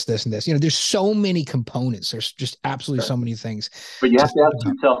this and this. There's so many components. There's just absolutely Sure. so many things But you to have to think ask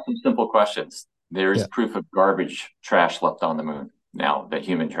about. yourself some simple questions. There is Yeah. proof of garbage trash left on the moon now, the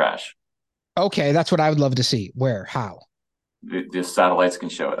human trash. Okay, that's what I would love to see. Where? How? The satellites can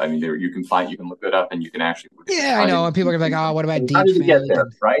show it. I mean, you can look it up, and you can actually look at the Yeah, I time. know. And people are gonna be like, oh, what about How deep did we get fake? there,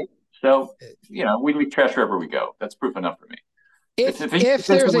 And right? So, we leave trash wherever we go. That's proof enough for me. if If if it's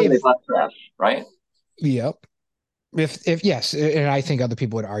been there's somewhere, a they've left trash, right? yep. If yes, and I think other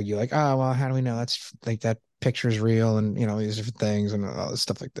people would argue like, oh well, how do we know that's like that? picture's real and, these different things and all this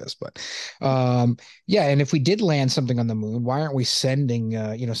stuff like this. But yeah, and if we did land something on the moon, why aren't we sending,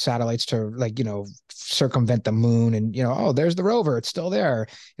 satellites to, like, circumvent the moon and, oh, there's the rover, it's still there.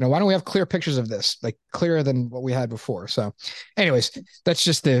 Why don't we have clear pictures of this, like clearer than what we had before? So anyways, that's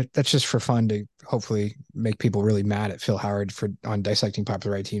just for fun to hopefully make people really mad at Phil Howard on Dissecting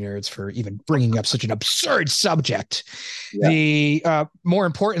Popular IT Nerds for even bringing up such an absurd subject. Yeah. The more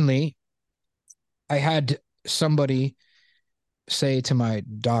importantly, I had somebody say to my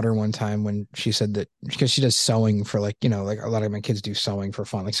daughter one time when she said that, because she does sewing for, like, like a lot of my kids do sewing for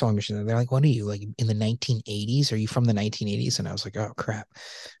fun, like sewing machine. And they're like, what are you, like, in the 1980s? Are you from the 1980s? And I was like, oh crap,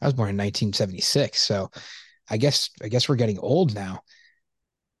 I was born in 1976. So I guess we're getting old now.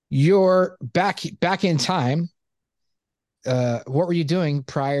 You're back in time. What were you doing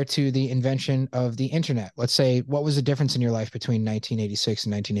prior to the invention of the internet? Let's say, what was the difference in your life between 1986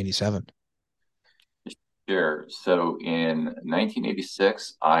 and 1987? Sure. So in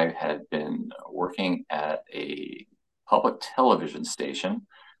 1986, I had been working at a public television station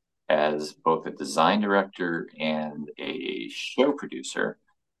as both a design director and a show producer,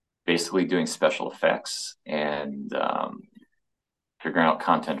 basically doing special effects and figuring out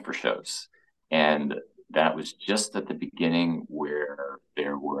content for shows. And that was just at the beginning where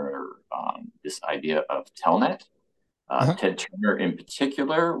there were this idea of Telnet. Uh-huh. Ted Turner, in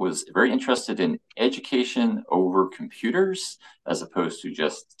particular, was very interested in education over computers as opposed to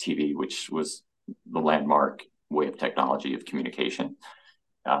just TV, which was the landmark way of technology of communication.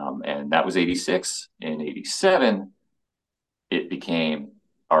 And that was 86. In 87, it became,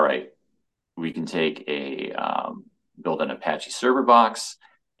 all right, we can take build an Apache server box,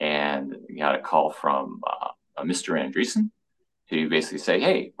 and we got a call from a Mr. Andreessen to basically say,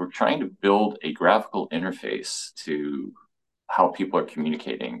 hey, we're trying to build a graphical interface to how people are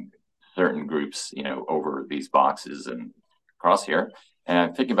communicating certain groups, over these boxes and across here. And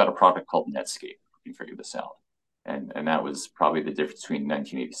I'm thinking about a product called Netscape. We can figure this out. And that was probably the difference between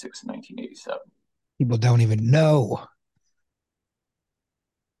 1986 and 1987. People don't even know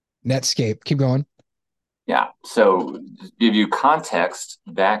Netscape. Keep going. Yeah. So to give you context,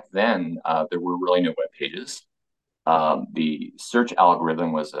 back then, there were really no web pages. The search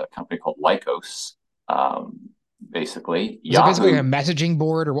algorithm was a company called Lycos. Basically, Was it basically Yahoo. a messaging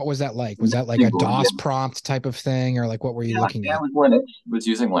board, or what was that like? Was that like a DOS prompt type of thing, or like what were you looking Yeah, at? it was Linux. It was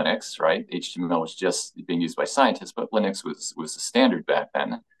using Linux, right? HTML was just being used by scientists, but Linux was the standard back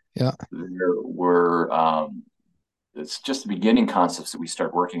then. Yeah. There were it's just the beginning concepts that we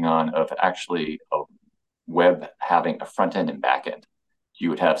started working on of actually a web having a front end and back end. You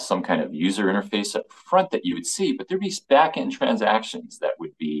would have some kind of user interface up front that you would see, but there'd be back end transactions that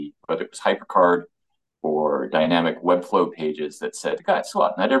would be, whether it was HyperCard or dynamic Webflow pages that said, guys,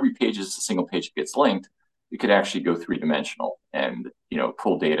 what? Not every page is a single page that gets linked. You could actually go three-dimensional and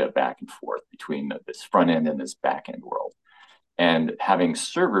pull data back and forth between this front end and this back end world. And having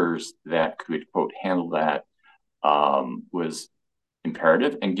servers that could, quote, handle that was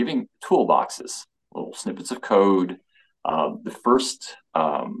imperative, and giving toolboxes, little snippets of code. The first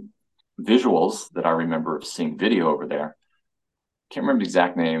visuals that I remember seeing video over there, can't remember the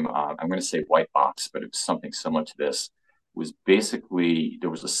exact name. I'm going to say white box, but it was something similar to this. Was basically, there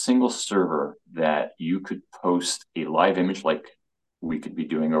was a single server that you could post a live image like we could be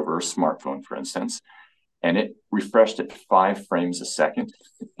doing over a smartphone, for instance, and it refreshed at 5 frames a second,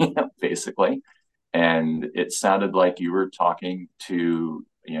 basically. And it sounded like you were talking to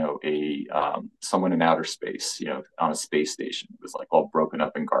someone in outer space, on a space station. It was like all broken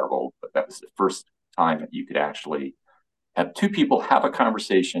up and garbled, but that was the first time that you could actually have two people have a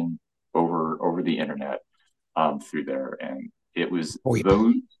conversation over the internet through there. And it was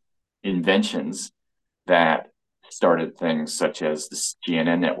those inventions that started things such as the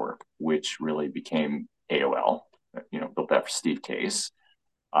GNN network, which really became AOL, built that for Steve Case.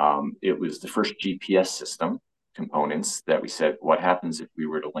 It was the first GPS system components that we said, what happens if we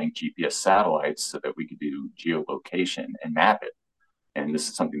were to link GPS satellites so that we could do geolocation and map it? And this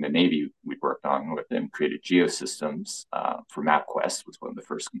is something the Navy we worked on with them, created geosystems for MapQuest was one of the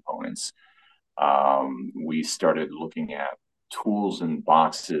first components. We started looking at tools and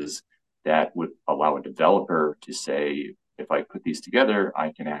boxes that would allow a developer to say, if I put these together,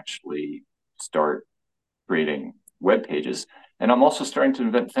 I can actually start creating web pages. And I'm also starting to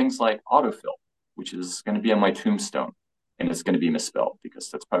invent things like autofill, which is going to be on my tombstone. And it's going to be misspelled, because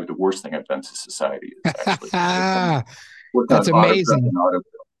that's probably the worst thing I've done to society is actually work on That's amazing. autofill.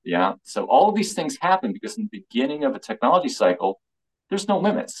 Yeah. So all of these things happen because in the beginning of a technology cycle, there's no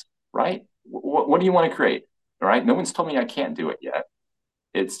limits, right? What do you want to create? All right. No one's told me I can't do it yet.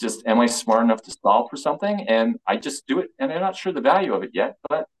 It's just, am I smart enough to solve for something? And I just do it, and I'm not sure the value of it yet,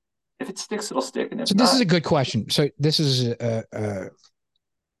 but if it sticks, it'll stick, and if So this is not, a good question. So this is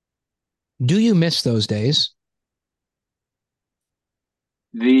do you miss those days?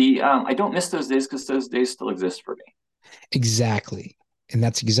 the I don't miss those days because those days still exist for me. Exactly. And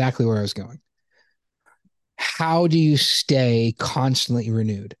that's exactly where I was going. How do you stay constantly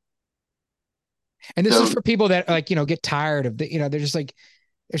renewed? And this is So for people that like, get tired of the, they're just like,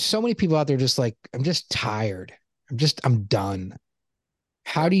 there's so many people out there just like, I'm just tired. I'm done.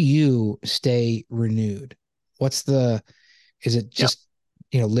 How sure. do you stay renewed? What's the, is it Yeah, just,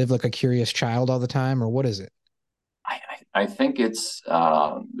 live like a curious child all the time or what is it? I think it's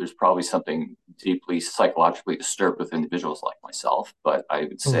there's probably something deeply psychologically disturbed with individuals like myself, but I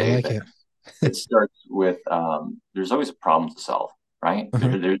would Oh, I say like that it. it starts with there's always a problem to solve, right?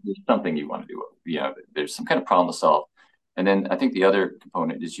 Uh-huh. There's something you want to do. There's some kind of problem to solve. And then I think the other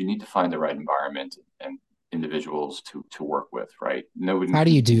component is you need to find the right environment and individuals to work with, right? Nobody How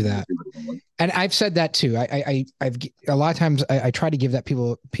do you can do really that? do it alone. And I've said that too. I've a lot of times I try to give that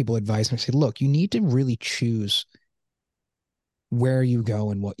people advice and I say, look, you need to really choose where you go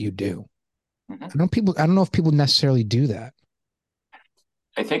and what you do. Mhm. I don't know if people necessarily do that.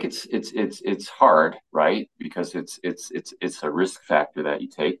 I think it's hard, right? Because it's a risk factor that you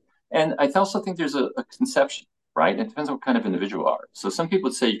take. And I also think there's a conception, right? It depends on what kind of individual you are. So some people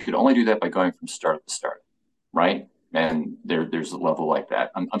would say you could only do that by going from start to start, right? And there's a level like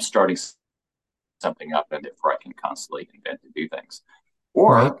that. I'm starting something up, and therefore I can constantly invent and do things.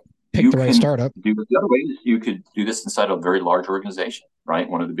 Right? Or Pick you the right can startup. do it the other way. You could do this inside a very large organization, right?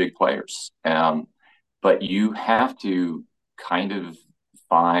 One of the big players. But you have to kind of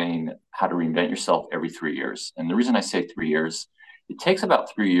find how to reinvent yourself every 3 years. And the reason I say 3 years, it takes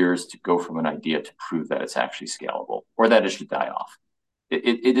about 3 years to go from an idea to prove that it's actually scalable or that it should die off.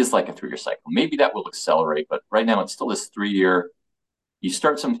 It is like a 3 year cycle. Maybe that will accelerate, but right now it's still this 3 year. You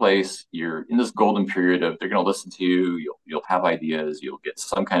start someplace, you're in this golden period of they're going to listen to you, you'll have ideas, you'll get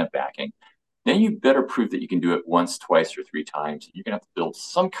some kind of backing. Then you better prove that you can do it once, twice, or three times. You're going to have to build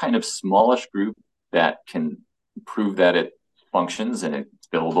some kind of smallish group that can prove that it functions and it's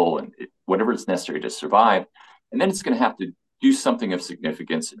billable and whatever is necessary to survive. And then it's going to have to do something of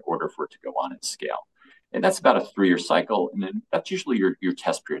significance in order for it to go on and scale. And that's about a 3 year cycle. And then that's usually your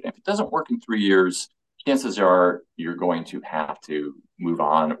test period. And if it doesn't work in 3 years, chances are you're going to have to move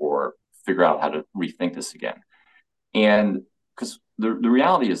on or figure out how to rethink this again. And because the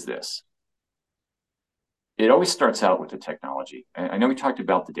reality is this, it always starts out with the technology. I know we talked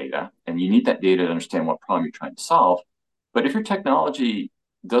about the data, and you need that data to understand what problem you're trying to solve. But if your technology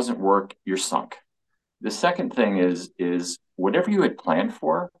doesn't work, you're sunk. The second thing is whatever you had planned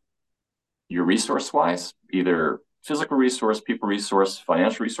for, your resource wise, either physical resource, people resource,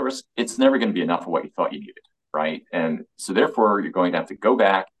 financial resource, it's never going to be enough of what you thought you needed, right? And so therefore, you're going to have to go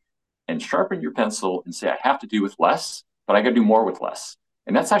back and sharpen your pencil and say, I have to do with less, but I got to do more with less.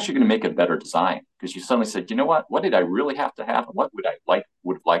 And that's actually going to make a better design because you suddenly said, you know what did I really have to have? And what would have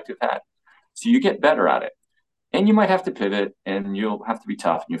liked to have had? So you get better at it. And you might have to pivot and you'll have to be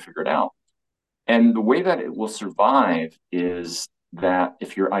tough and you'll figure it out. And the way that it will survive is that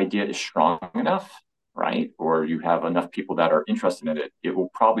if your idea is strong enough, right, or you have enough people that are interested in it, it will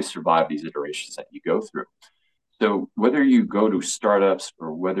probably survive these iterations that you go through. So whether you go to startups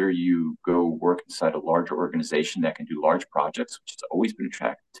or whether you go work inside a larger organization that can do large projects, which has always been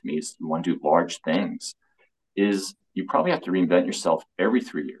attractive to me, is you want to do large things, is you probably have to reinvent yourself every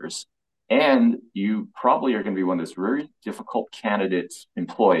 3 years. And you probably are going to be one of those very difficult candidates,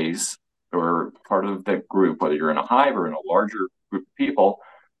 employees, or part of the group, whether you're in a hive or in a larger group of people,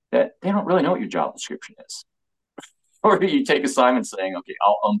 that they don't really know what your job description is. Or you take assignments saying, okay,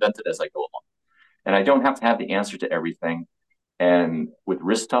 I'll invent it as I go along. And I don't have to have the answer to everything. And with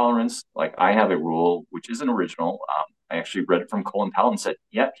risk tolerance, like I have a rule, which isn't original. I actually read it from Colin Powell and said,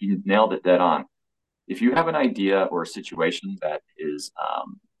 yep, he nailed it dead on. If you have an idea or a situation that is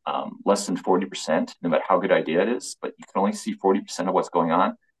less than 40%, no matter how good idea it is, but you can only see 40% of what's going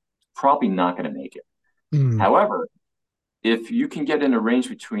on, probably not going to make it. Mm. However, if you can get in a range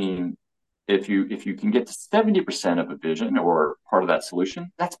between if you can get to 70% of a vision or part of that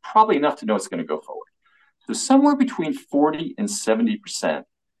solution, that's probably enough to know it's going to go forward. So somewhere between 40 and 70%,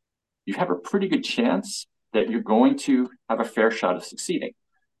 you have a pretty good chance that you're going to have a fair shot of succeeding.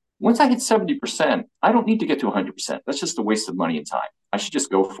 Once I hit 70%, I don't need to get to 100%. That's just a waste of money and time. I should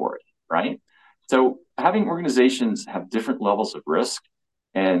just go for it, right? So having organizations have different levels of risk.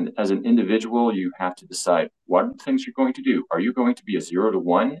 And as an individual, you have to decide what are the things you're going to do. Are you going to be a 0 to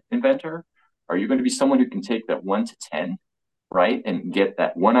 1 inventor? Are you going to be someone who can take that 1 to 10? right? And get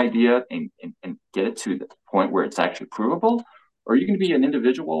that one idea and get it to the point where it's actually provable? Or are you going to be an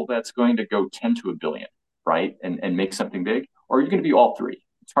individual that's going to go 10 to a billion, right? And make something big? Or are you going to be all three?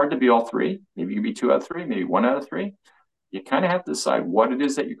 It's hard to be all three. Maybe you can be two out of three, maybe one out of three. You kind of have to decide what it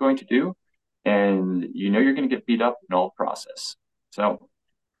is that you're going to do. And you're going to get beat up in all the process. So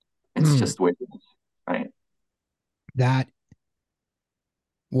it's Mm, just the way it is, right? that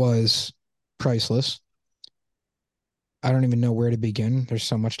was priceless. I don't even know where to begin. There's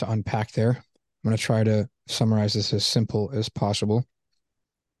so much to unpack there. I'm going to try to summarize this as simple as possible.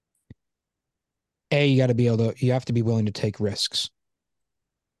 You got to be able to, you have to be willing to take risks.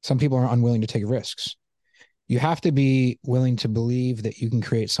 Some people are unwilling to take risks. You have to be willing to believe that you can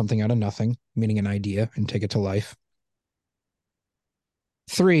create something out of nothing, meaning an idea, and take it to life.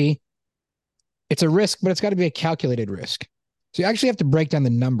 3, it's a risk, but it's got to be a calculated risk. So you actually have to break down the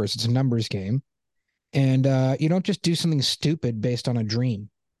numbers. It's a numbers game. And you don't just do something stupid based on a dream.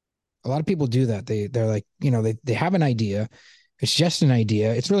 A lot of people do that. They're like, they have an idea. It's just an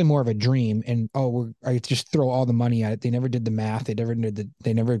idea. It's really more of a dream. And I just throw all the money at it. They never did the math.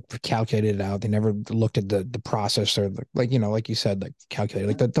 They never calculated it out. They never looked at the process or like you said, like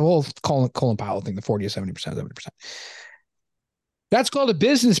calculated, like the whole Colin Powell thing, the 40 to 70%, 70%. That's called a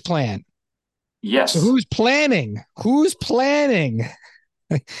business plan. So Yes. who's planning? Who's planning?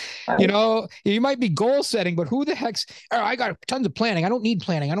 Right. You might be goal setting, but who the heck's, I got tons of planning. I don't need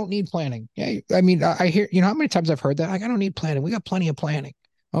planning. I don't need planning. Yeah. I mean, I hear, how many times I've heard that? Like, I don't need planning. We got plenty of planning.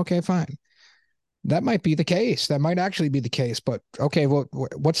 Okay, fine. That might be the case. That might actually be the case, but okay, well,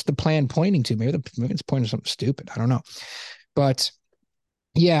 what's the plan pointing to? Maybe it's pointing to something stupid. I don't know. But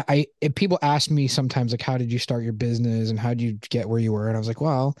yeah, if people ask me sometimes, like, how did you start your business and how did you get where you were? And I was like,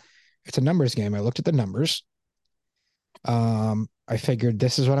 well, it's a numbers game. I looked at the numbers. I figured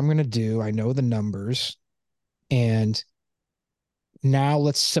this is what I'm going to do. I know the numbers. And now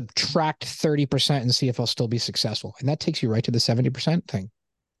let's subtract 30% and see if I'll still be successful. And that takes you right to the 70% thing.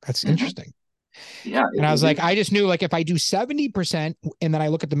 That's Mm-hmm. interesting. Yeah, And I was it like, is. I just knew, like, if I do 70% and then I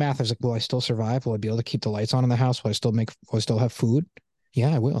look at the math, I was like, will I still survive? Will I be able to keep the lights on in the house? Will I still have food?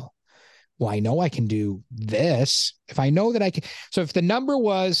 Yeah, I will. Well, I know I can do this. If I know that I can. So if the number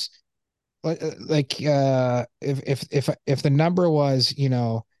was if the number was,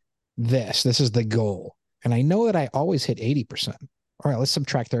 this is the goal. And I know that I always hit 80%. All right, let's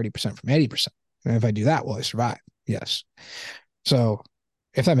subtract 30% from 80%. And if I do that, will I survive? Yes. So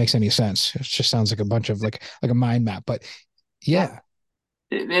if that makes any sense, it just sounds like a bunch of like a mind map. But Yeah,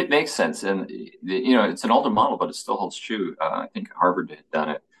 yeah. it makes sense, and it's an older model, but it still holds true. I think Harvard had done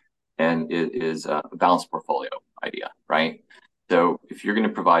it, and it is a balanced portfolio idea, right? So if you're going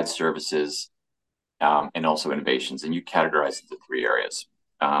to provide services and also innovations, and you categorize into three areas: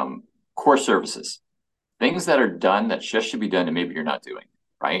 core services, things that are done that just should be done, and maybe you're not doing,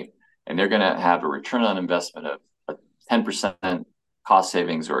 right? And they're going to have a return on investment of a 10% cost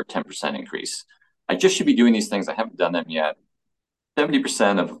savings or a 10% increase. I just should be doing these things. I haven't done them yet.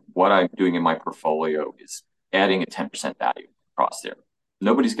 70% of what I'm doing in my portfolio is adding a 10% value across there.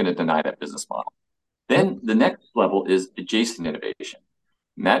 Nobody's going to deny that business model. Yep. Then the next level is adjacent innovation.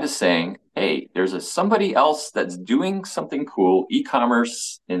 And that is saying, hey, there's somebody else that's doing something cool,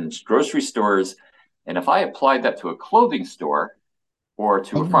 e-commerce in grocery stores. And if I applied that to a clothing store or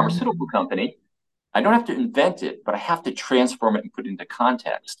to a Oh, pharmaceutical company, I don't have to invent it, but I have to transform it and put it into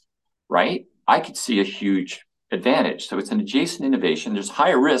context, right? I could see a huge advantage. So it's an adjacent innovation. There's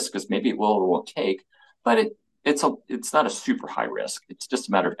higher risk because maybe it will or won't take, but it's not a super high risk. It's just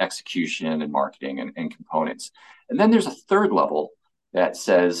a matter of execution and marketing and components. And then there's a third level that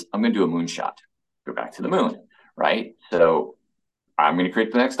says, I'm going to do a moonshot, go back to the moon, right? So I'm going to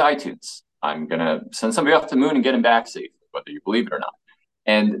create the next iTunes. I'm going to send somebody off to the moon and get him back safe, whether you believe it or not.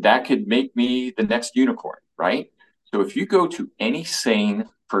 And that could make me the next unicorn, right? So if you go to any sane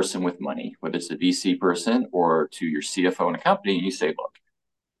person with money, whether it's a VC person or to your CFO in a company, and you say, look,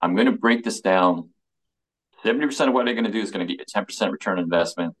 I'm going to break this down. 70% of what I'm going to do is going to be a 10% return on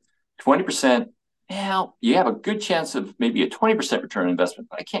investment. 20%, well, you have a good chance of maybe a 20% return on investment,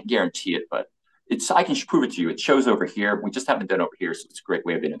 but I can't guarantee it. But I can prove it to you. It shows over here. We just haven't done over here, so it's a great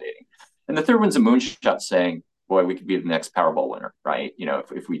way of innovating. And the third one's a moonshot saying, boy, we could be the next Powerball winner, right?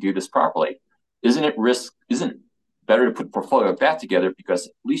 If we do this properly, isn't better to put a portfolio like that together because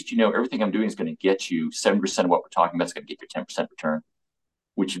at least everything I'm doing is going to get you 7% of what we're talking about is going to get you 10% return,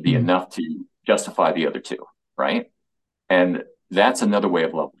 which would be hmm. enough to justify the other two, right? And that's another way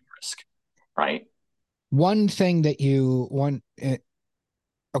of leveling risk, right? One thing that you want.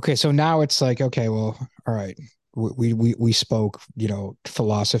 Okay, so now it's like, okay, well, all right. we spoke,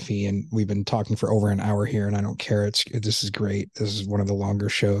 philosophy, and we've been talking for over an hour here, and I don't care. This is great. This is one of the longer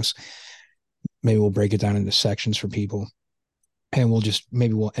shows. Maybe we'll break it down into sections for people, and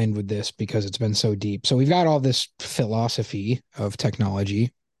maybe we'll end with this because it's been so deep. So we've got all this philosophy of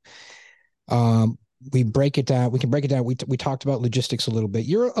technology. Um, we break it down. We can break it down. We talked about logistics a little bit.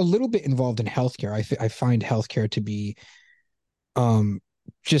 You're a little bit involved in healthcare. I find healthcare to be um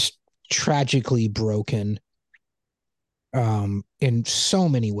just tragically broken in so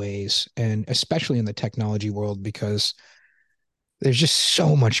many ways, and especially in the technology world, because there's just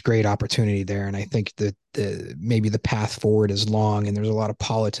so much great opportunity there. And I think that maybe the path forward is long, and there's a lot of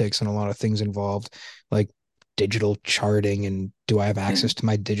politics and a lot of things involved, like digital charting, and do I have access to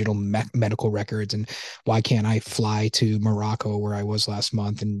my digital medical records, and why can't I fly to Morocco where I was last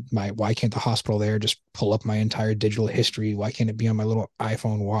month, and why can't the hospital there just pull up my entire digital history? Why can't it be on my little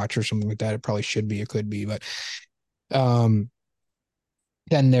iPhone watch or something like that? It probably should be, it could be, but um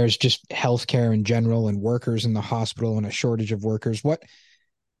then there's just healthcare in general, and workers in the hospital, and a shortage of workers. What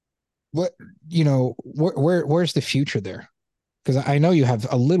where's the future there? Because I know you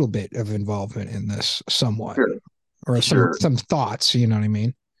have a little bit of involvement in this, somewhat, Sure. or Sure. some thoughts. You know what I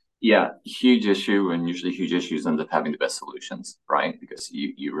mean? Yeah, huge issue, and usually huge issues end up having the best solutions, right? Because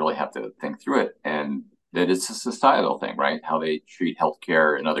you really have to think through it, and that it's a societal thing, right? How they treat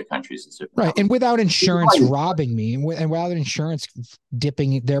healthcare in other countries is different. Right. And without insurance robbing me, and without insurance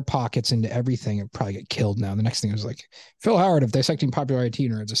dipping their pockets into everything, I'd probably get killed now. The next thing is like Phil Howard of Dissecting Popular IT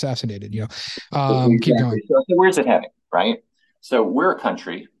Nerds assassinated. Keep Exactly. going. So where's it heading, right? So we're a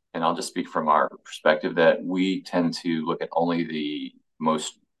country, and I'll just speak from our perspective, that we tend to look at only the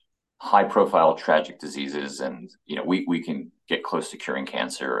most high profile tragic diseases, and we can get close to curing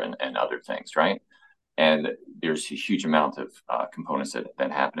cancer and other things, right? And there's a huge amount of components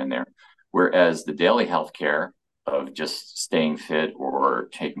that happen in there, whereas the daily healthcare of just staying fit or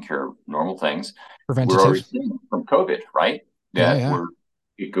taking care of normal things, we're already Preventative. seeing from COVID, right? Yeah, That yeah. we're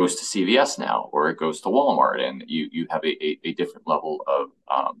it goes to CVS now, or it goes to Walmart, and you have a different level of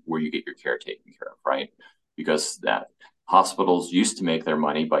where you get your care taken care of, right? Because that hospitals used to make their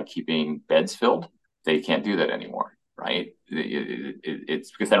money by keeping beds filled. They can't do that anymore, right?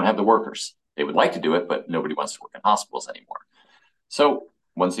 It's because they don't have the workers. They would like to do it, but nobody wants to work in hospitals anymore. So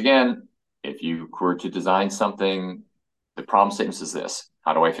once again, if you were to design something, the problem statement is this: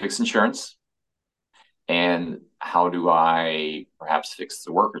 how do I fix insurance? And how do I perhaps fix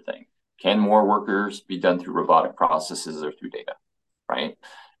the worker thing? Can more workers be done through robotic processes or through data, right?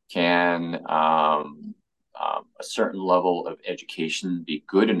 Can a certain level of education be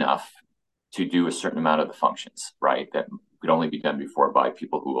good enough to do a certain amount of the functions, right? That could only be done before by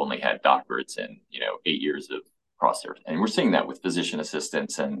people who only had doctorates and 8 years of cross there. And we're seeing that with physician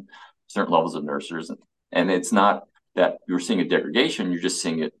assistants and certain levels of nurses. And it's not that you're seeing a degradation, you're just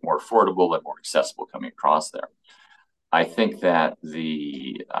seeing it more affordable and more accessible coming across there. I think that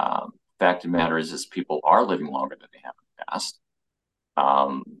the fact of the matter is people are living longer than they have in the past.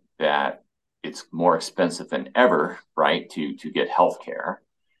 That it's more expensive than ever, right, to get health care.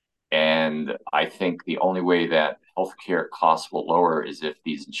 And I think the only way that healthcare costs will lower is if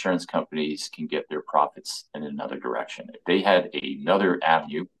these insurance companies can get their profits in another direction. If they had another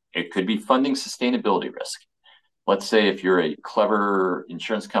avenue, it could be funding sustainability risk. Let's say if you're a clever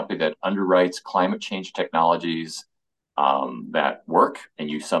insurance company that underwrites climate change technologies that work, and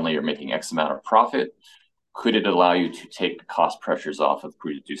you suddenly are making X amount of profit, could it allow you to take the cost pressures off of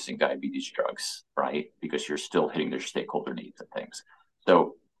reducing diabetes drugs, right? Because you're still hitting their stakeholder needs and things.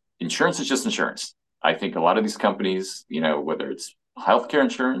 So insurance is just insurance. I think a lot of these companies, whether it's healthcare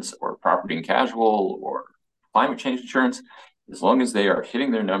insurance or property and casual or climate change insurance, as long as they are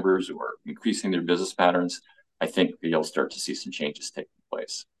hitting their numbers or increasing their business patterns, I think you'll start to see some changes taking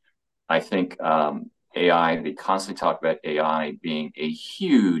place. I think AI, they constantly talk about AI being a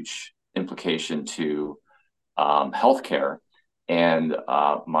huge implication to healthcare. And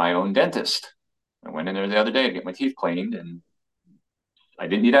my own dentist, I went in there the other day to get my teeth cleaned, and I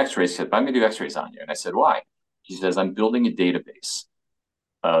didn't need x-rays. She said, I'm going to do x-rays on you. And I said, why? She says, I'm building a database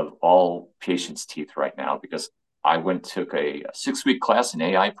of all patients' teeth right now because I took a 6-week class in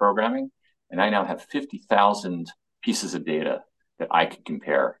AI programming, and I now have 50,000 pieces of data that I could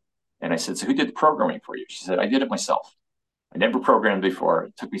compare. And I said, so who did the programming for you? She said, I did it myself. I never programmed before.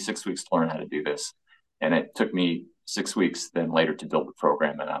 It took me 6 weeks to learn how to do this. And it took me 6 weeks then later to build the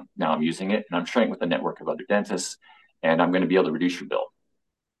program. And now I'm using it, and I'm sharing it with a network of other dentists, and I'm going to be able to reduce your bill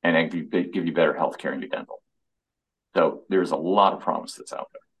and give you better health care in your dental. So there's a lot of promise that's out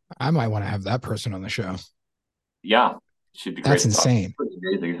there. I might want to have that person on the show. Yeah, it should be great That's to talk. insane. It's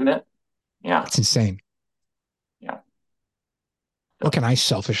amazing, isn't it? Yeah. That's insane. What can I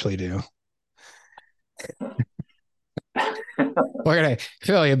selfishly do? What can I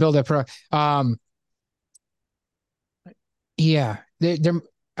Phil, you build a pro yeah,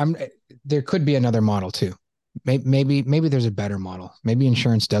 I'm there could be another model too. Maybe there's a better model. Maybe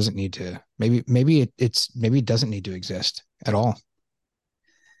insurance doesn't need to. Maybe it doesn't need to exist at all.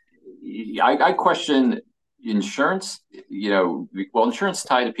 I question insurance. Well, insurance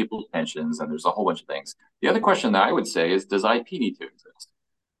tied to people's pensions, and there's a whole bunch of things. The other question that I would say is, does IP need to exist?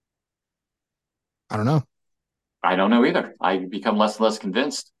 I don't know. I don't know either. I become less and less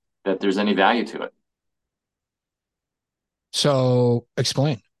convinced that there's any value to it. So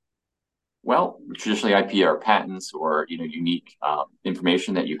explain. Well, traditionally, IP are patents or unique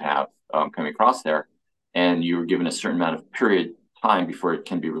information that you have coming across there, and you're given a certain amount of period time before it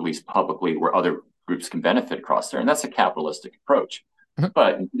can be released publicly, where other groups can benefit across there, and that's a capitalistic approach. Mhm.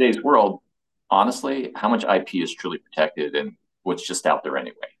 But in today's world, honestly, how much IP is truly protected and what's just out there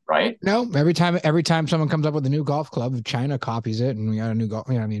anyway, right? No, every time someone comes up with a new golf club, China copies it, and we got a new golf.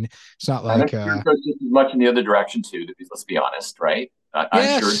 I mean, it's not And I'm like sure it goes just as much in the other direction too. Let's be honest, right?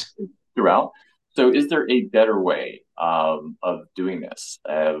 I'm sure yes. throughout. So, is there a better way of doing this,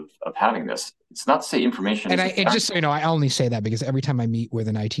 of having this? It's not to say information And isn't just so valuable. you know, I only say that because every time I meet with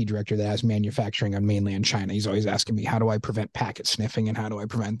an IT director that has manufacturing on mainland China, he's always asking me, how do I prevent packet sniffing and how do I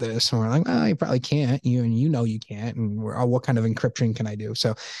prevent this? And we're like, oh, you probably can't. You know you can't. And we're, oh, what kind of encryption can I do?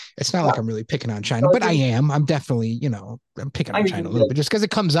 So it's not Yeah. like I'm really picking on China, So I but I think am. I'm definitely, I'm picking I on mean, China a little bit just because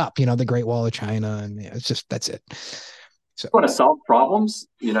it comes up, the Great Wall of China, and it's just that's it. So want to solve problems,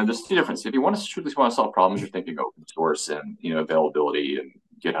 there's two differences. If you want to truly want to solve problems, you're thinking open source and availability and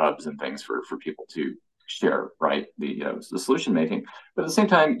GitHubs and things for people to share, right? The solution making. But at the same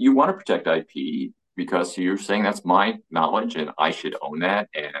time, you want to protect IP because you're saying that's my knowledge and I should own that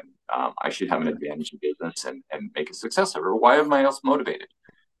and I should have an advantage in business and make a success of it. Or why am I else motivated to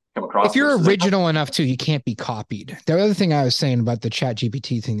come if across you're this? So original enough too, you can't be copied. The other thing I was saying about the Chat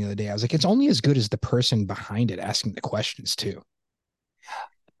GPT thing the other day, I was like, it's only as good as the person behind it asking the questions too.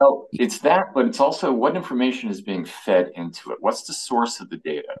 it's that, but it's also what information is being fed into it. What's the source of the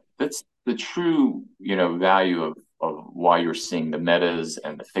data? That's the true, value of why you're seeing the Metas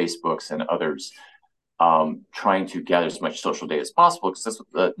and the Facebooks and others trying to gather as much social data as possible, because that's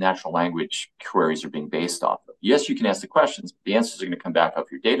what the natural language queries are being based off of. Yes, you can ask the questions, but the answers are going to come back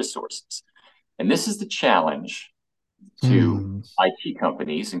off your data sources. And this is the challenge to Hmm. IT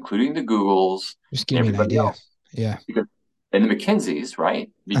companies, including the Googles Just and give me an everybody idea. else, Yeah. because and the McKinseys, right?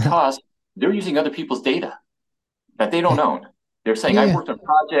 Uh-huh. Because they're using other people's data that they don't own. They're saying, I've Yeah. worked on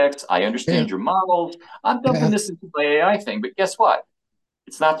projects, I Yeah. understand your models, I'm dumping Yeah. this into my AI thing, but guess what?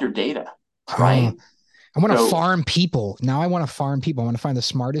 It's not their data, Huh. right? I want to So, farm people. Now I want to farm people. I want to find the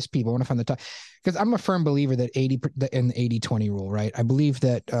smartest people. I want to find the top because I'm a firm believer that 80 in the 80-20 rule, right? I believe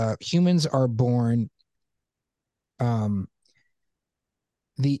that humans are born um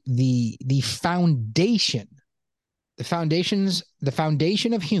the foundation, the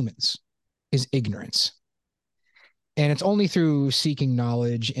foundation of humans is ignorance. And it's only through seeking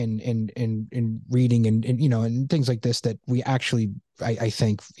knowledge and reading and things like this that we actually I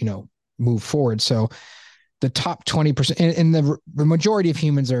think move forward. So the top 20% and the majority of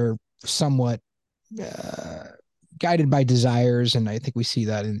humans are somewhat uh, guided by desires, and I think we see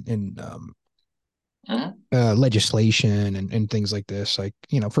that mhm. legislation and things like this, like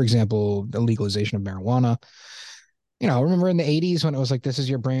for example the legalization of marijuana. Remember in the 80s when it was like, this is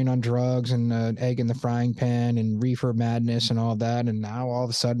your brain on drugs and an egg in the frying pan and reefer madness and all that. And now all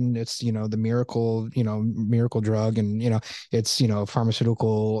of a sudden it's, the miracle drug and, it's,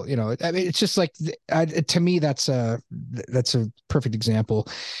 pharmaceutical, I mean, it's just like, to me, that's a perfect example.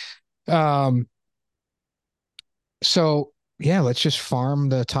 Um, so yeah, let's just farm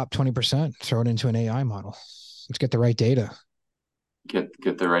the top 20%, throw it into an AI model. Let's get the right data.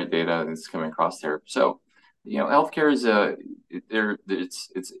 Get the right data that's coming across there. So, healthcare is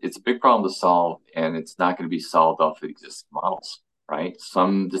it's a big problem to solve, and it's not going to be solved off of existing models, right?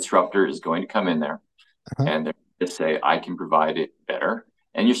 Some disruptor is going to come in there, Uh-huh. and they're going to say, I can provide it better.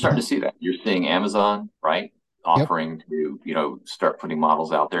 And you're starting Uh-huh. to see that. You're seeing Amazon, right, Yep. offering to start putting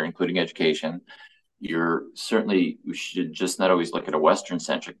models out there, including education. We should just not always look at a Western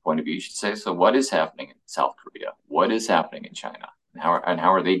centric point of view. You should say, so what is happening in South Korea? What is happening in China? And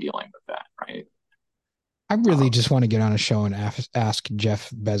how are they dealing with that, right? I really Um, just want to get on a show and ask Jeff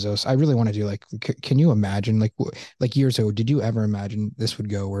Bezos. I really want to do like, can you imagine like years ago, did you ever imagine this would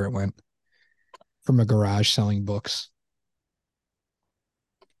go where it went from a garage selling books?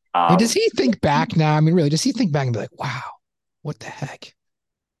 I mean, does um, he think back now? I mean, really, does he think back and be like, wow, what the heck?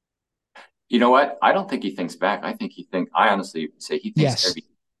 You know what? I don't think he thinks back. I honestly say he thinks Yes. every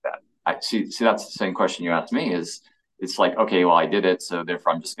that. I see, that's the same question you asked me is it's like, okay, well, I did it, so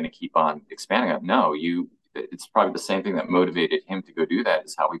therefore I'm just going to keep on expanding it. No, it's probably the same thing that motivated him to go do that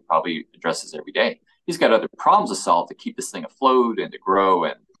is how he probably addresses every day. He's got other problems to solve to keep this thing afloat and to grow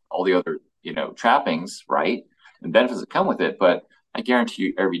and all the other, trappings, right? And benefits that come with it. But I guarantee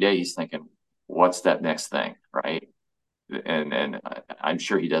you every day he's thinking, what's that next thing, right? And I'm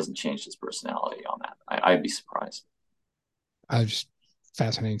sure he doesn't change his personality on that. I'd be surprised. Just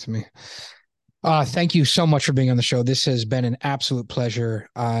fascinating to me. Thank you so much for being on the show. This has been an absolute pleasure.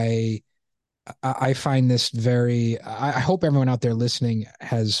 I find this very, I hope everyone out there listening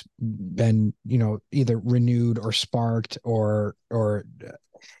has been, either renewed or sparked or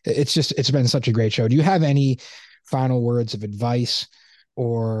it's been such a great show. Do you have any final words of advice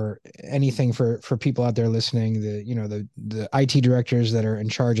or anything for people out there listening, the IT directors that are in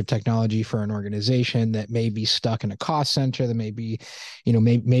charge of technology for an organization that may be stuck in a cost center, that may be,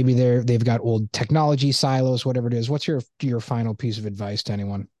 maybe they've got old technology silos, whatever it is. What's your final piece of advice to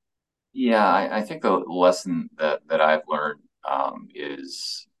anyone? Yeah, I think the lesson that I've learned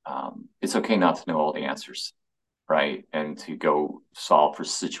is it's okay not to know all the answers, right? And to go solve for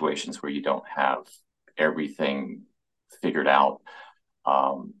situations where you don't have everything figured out.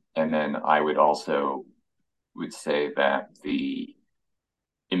 And then I would say that the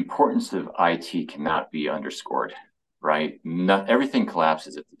importance of IT cannot be underscored, right? Not everything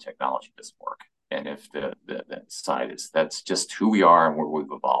collapses if the technology doesn't work. And if the side is that's just who we are and where we've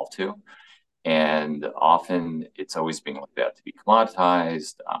evolved to. And often it's always being looked at to be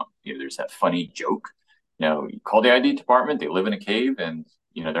commoditized. There's that funny joke. You call the ID department, they live in a cave, and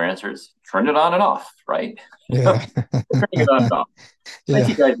their answer is turn it on and off, right? Yeah. Turning it on and off. Yeah.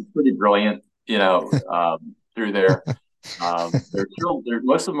 IT guys are pretty brilliant, through there.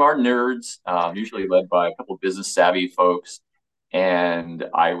 Most of them are nerds, usually led by a couple of business savvy folks. And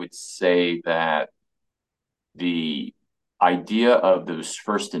I would say that the idea of those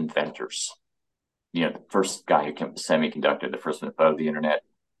first inventors, the first guy who came up with semiconductor, the first one of the internet,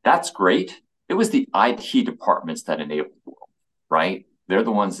 that's great. It was the IT departments that enabled the world, right? They're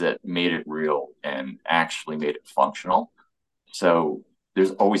the ones that made it real and actually made it functional. So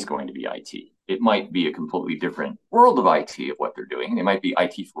there's always going to be IT. It might be a completely different world of IT of what they're doing. It might be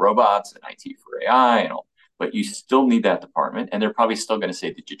IT for robots and IT for AI and all, but you still need that department. And they're probably still going to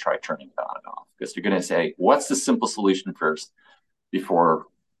say, did you try turning it on and off? Because they're going to say, what's the simple solution first before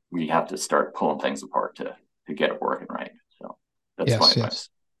we have to start pulling things apart to get it working right. So that's my Yes. advice.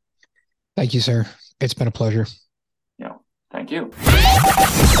 Thank you, sir. It's been a pleasure. Thank you.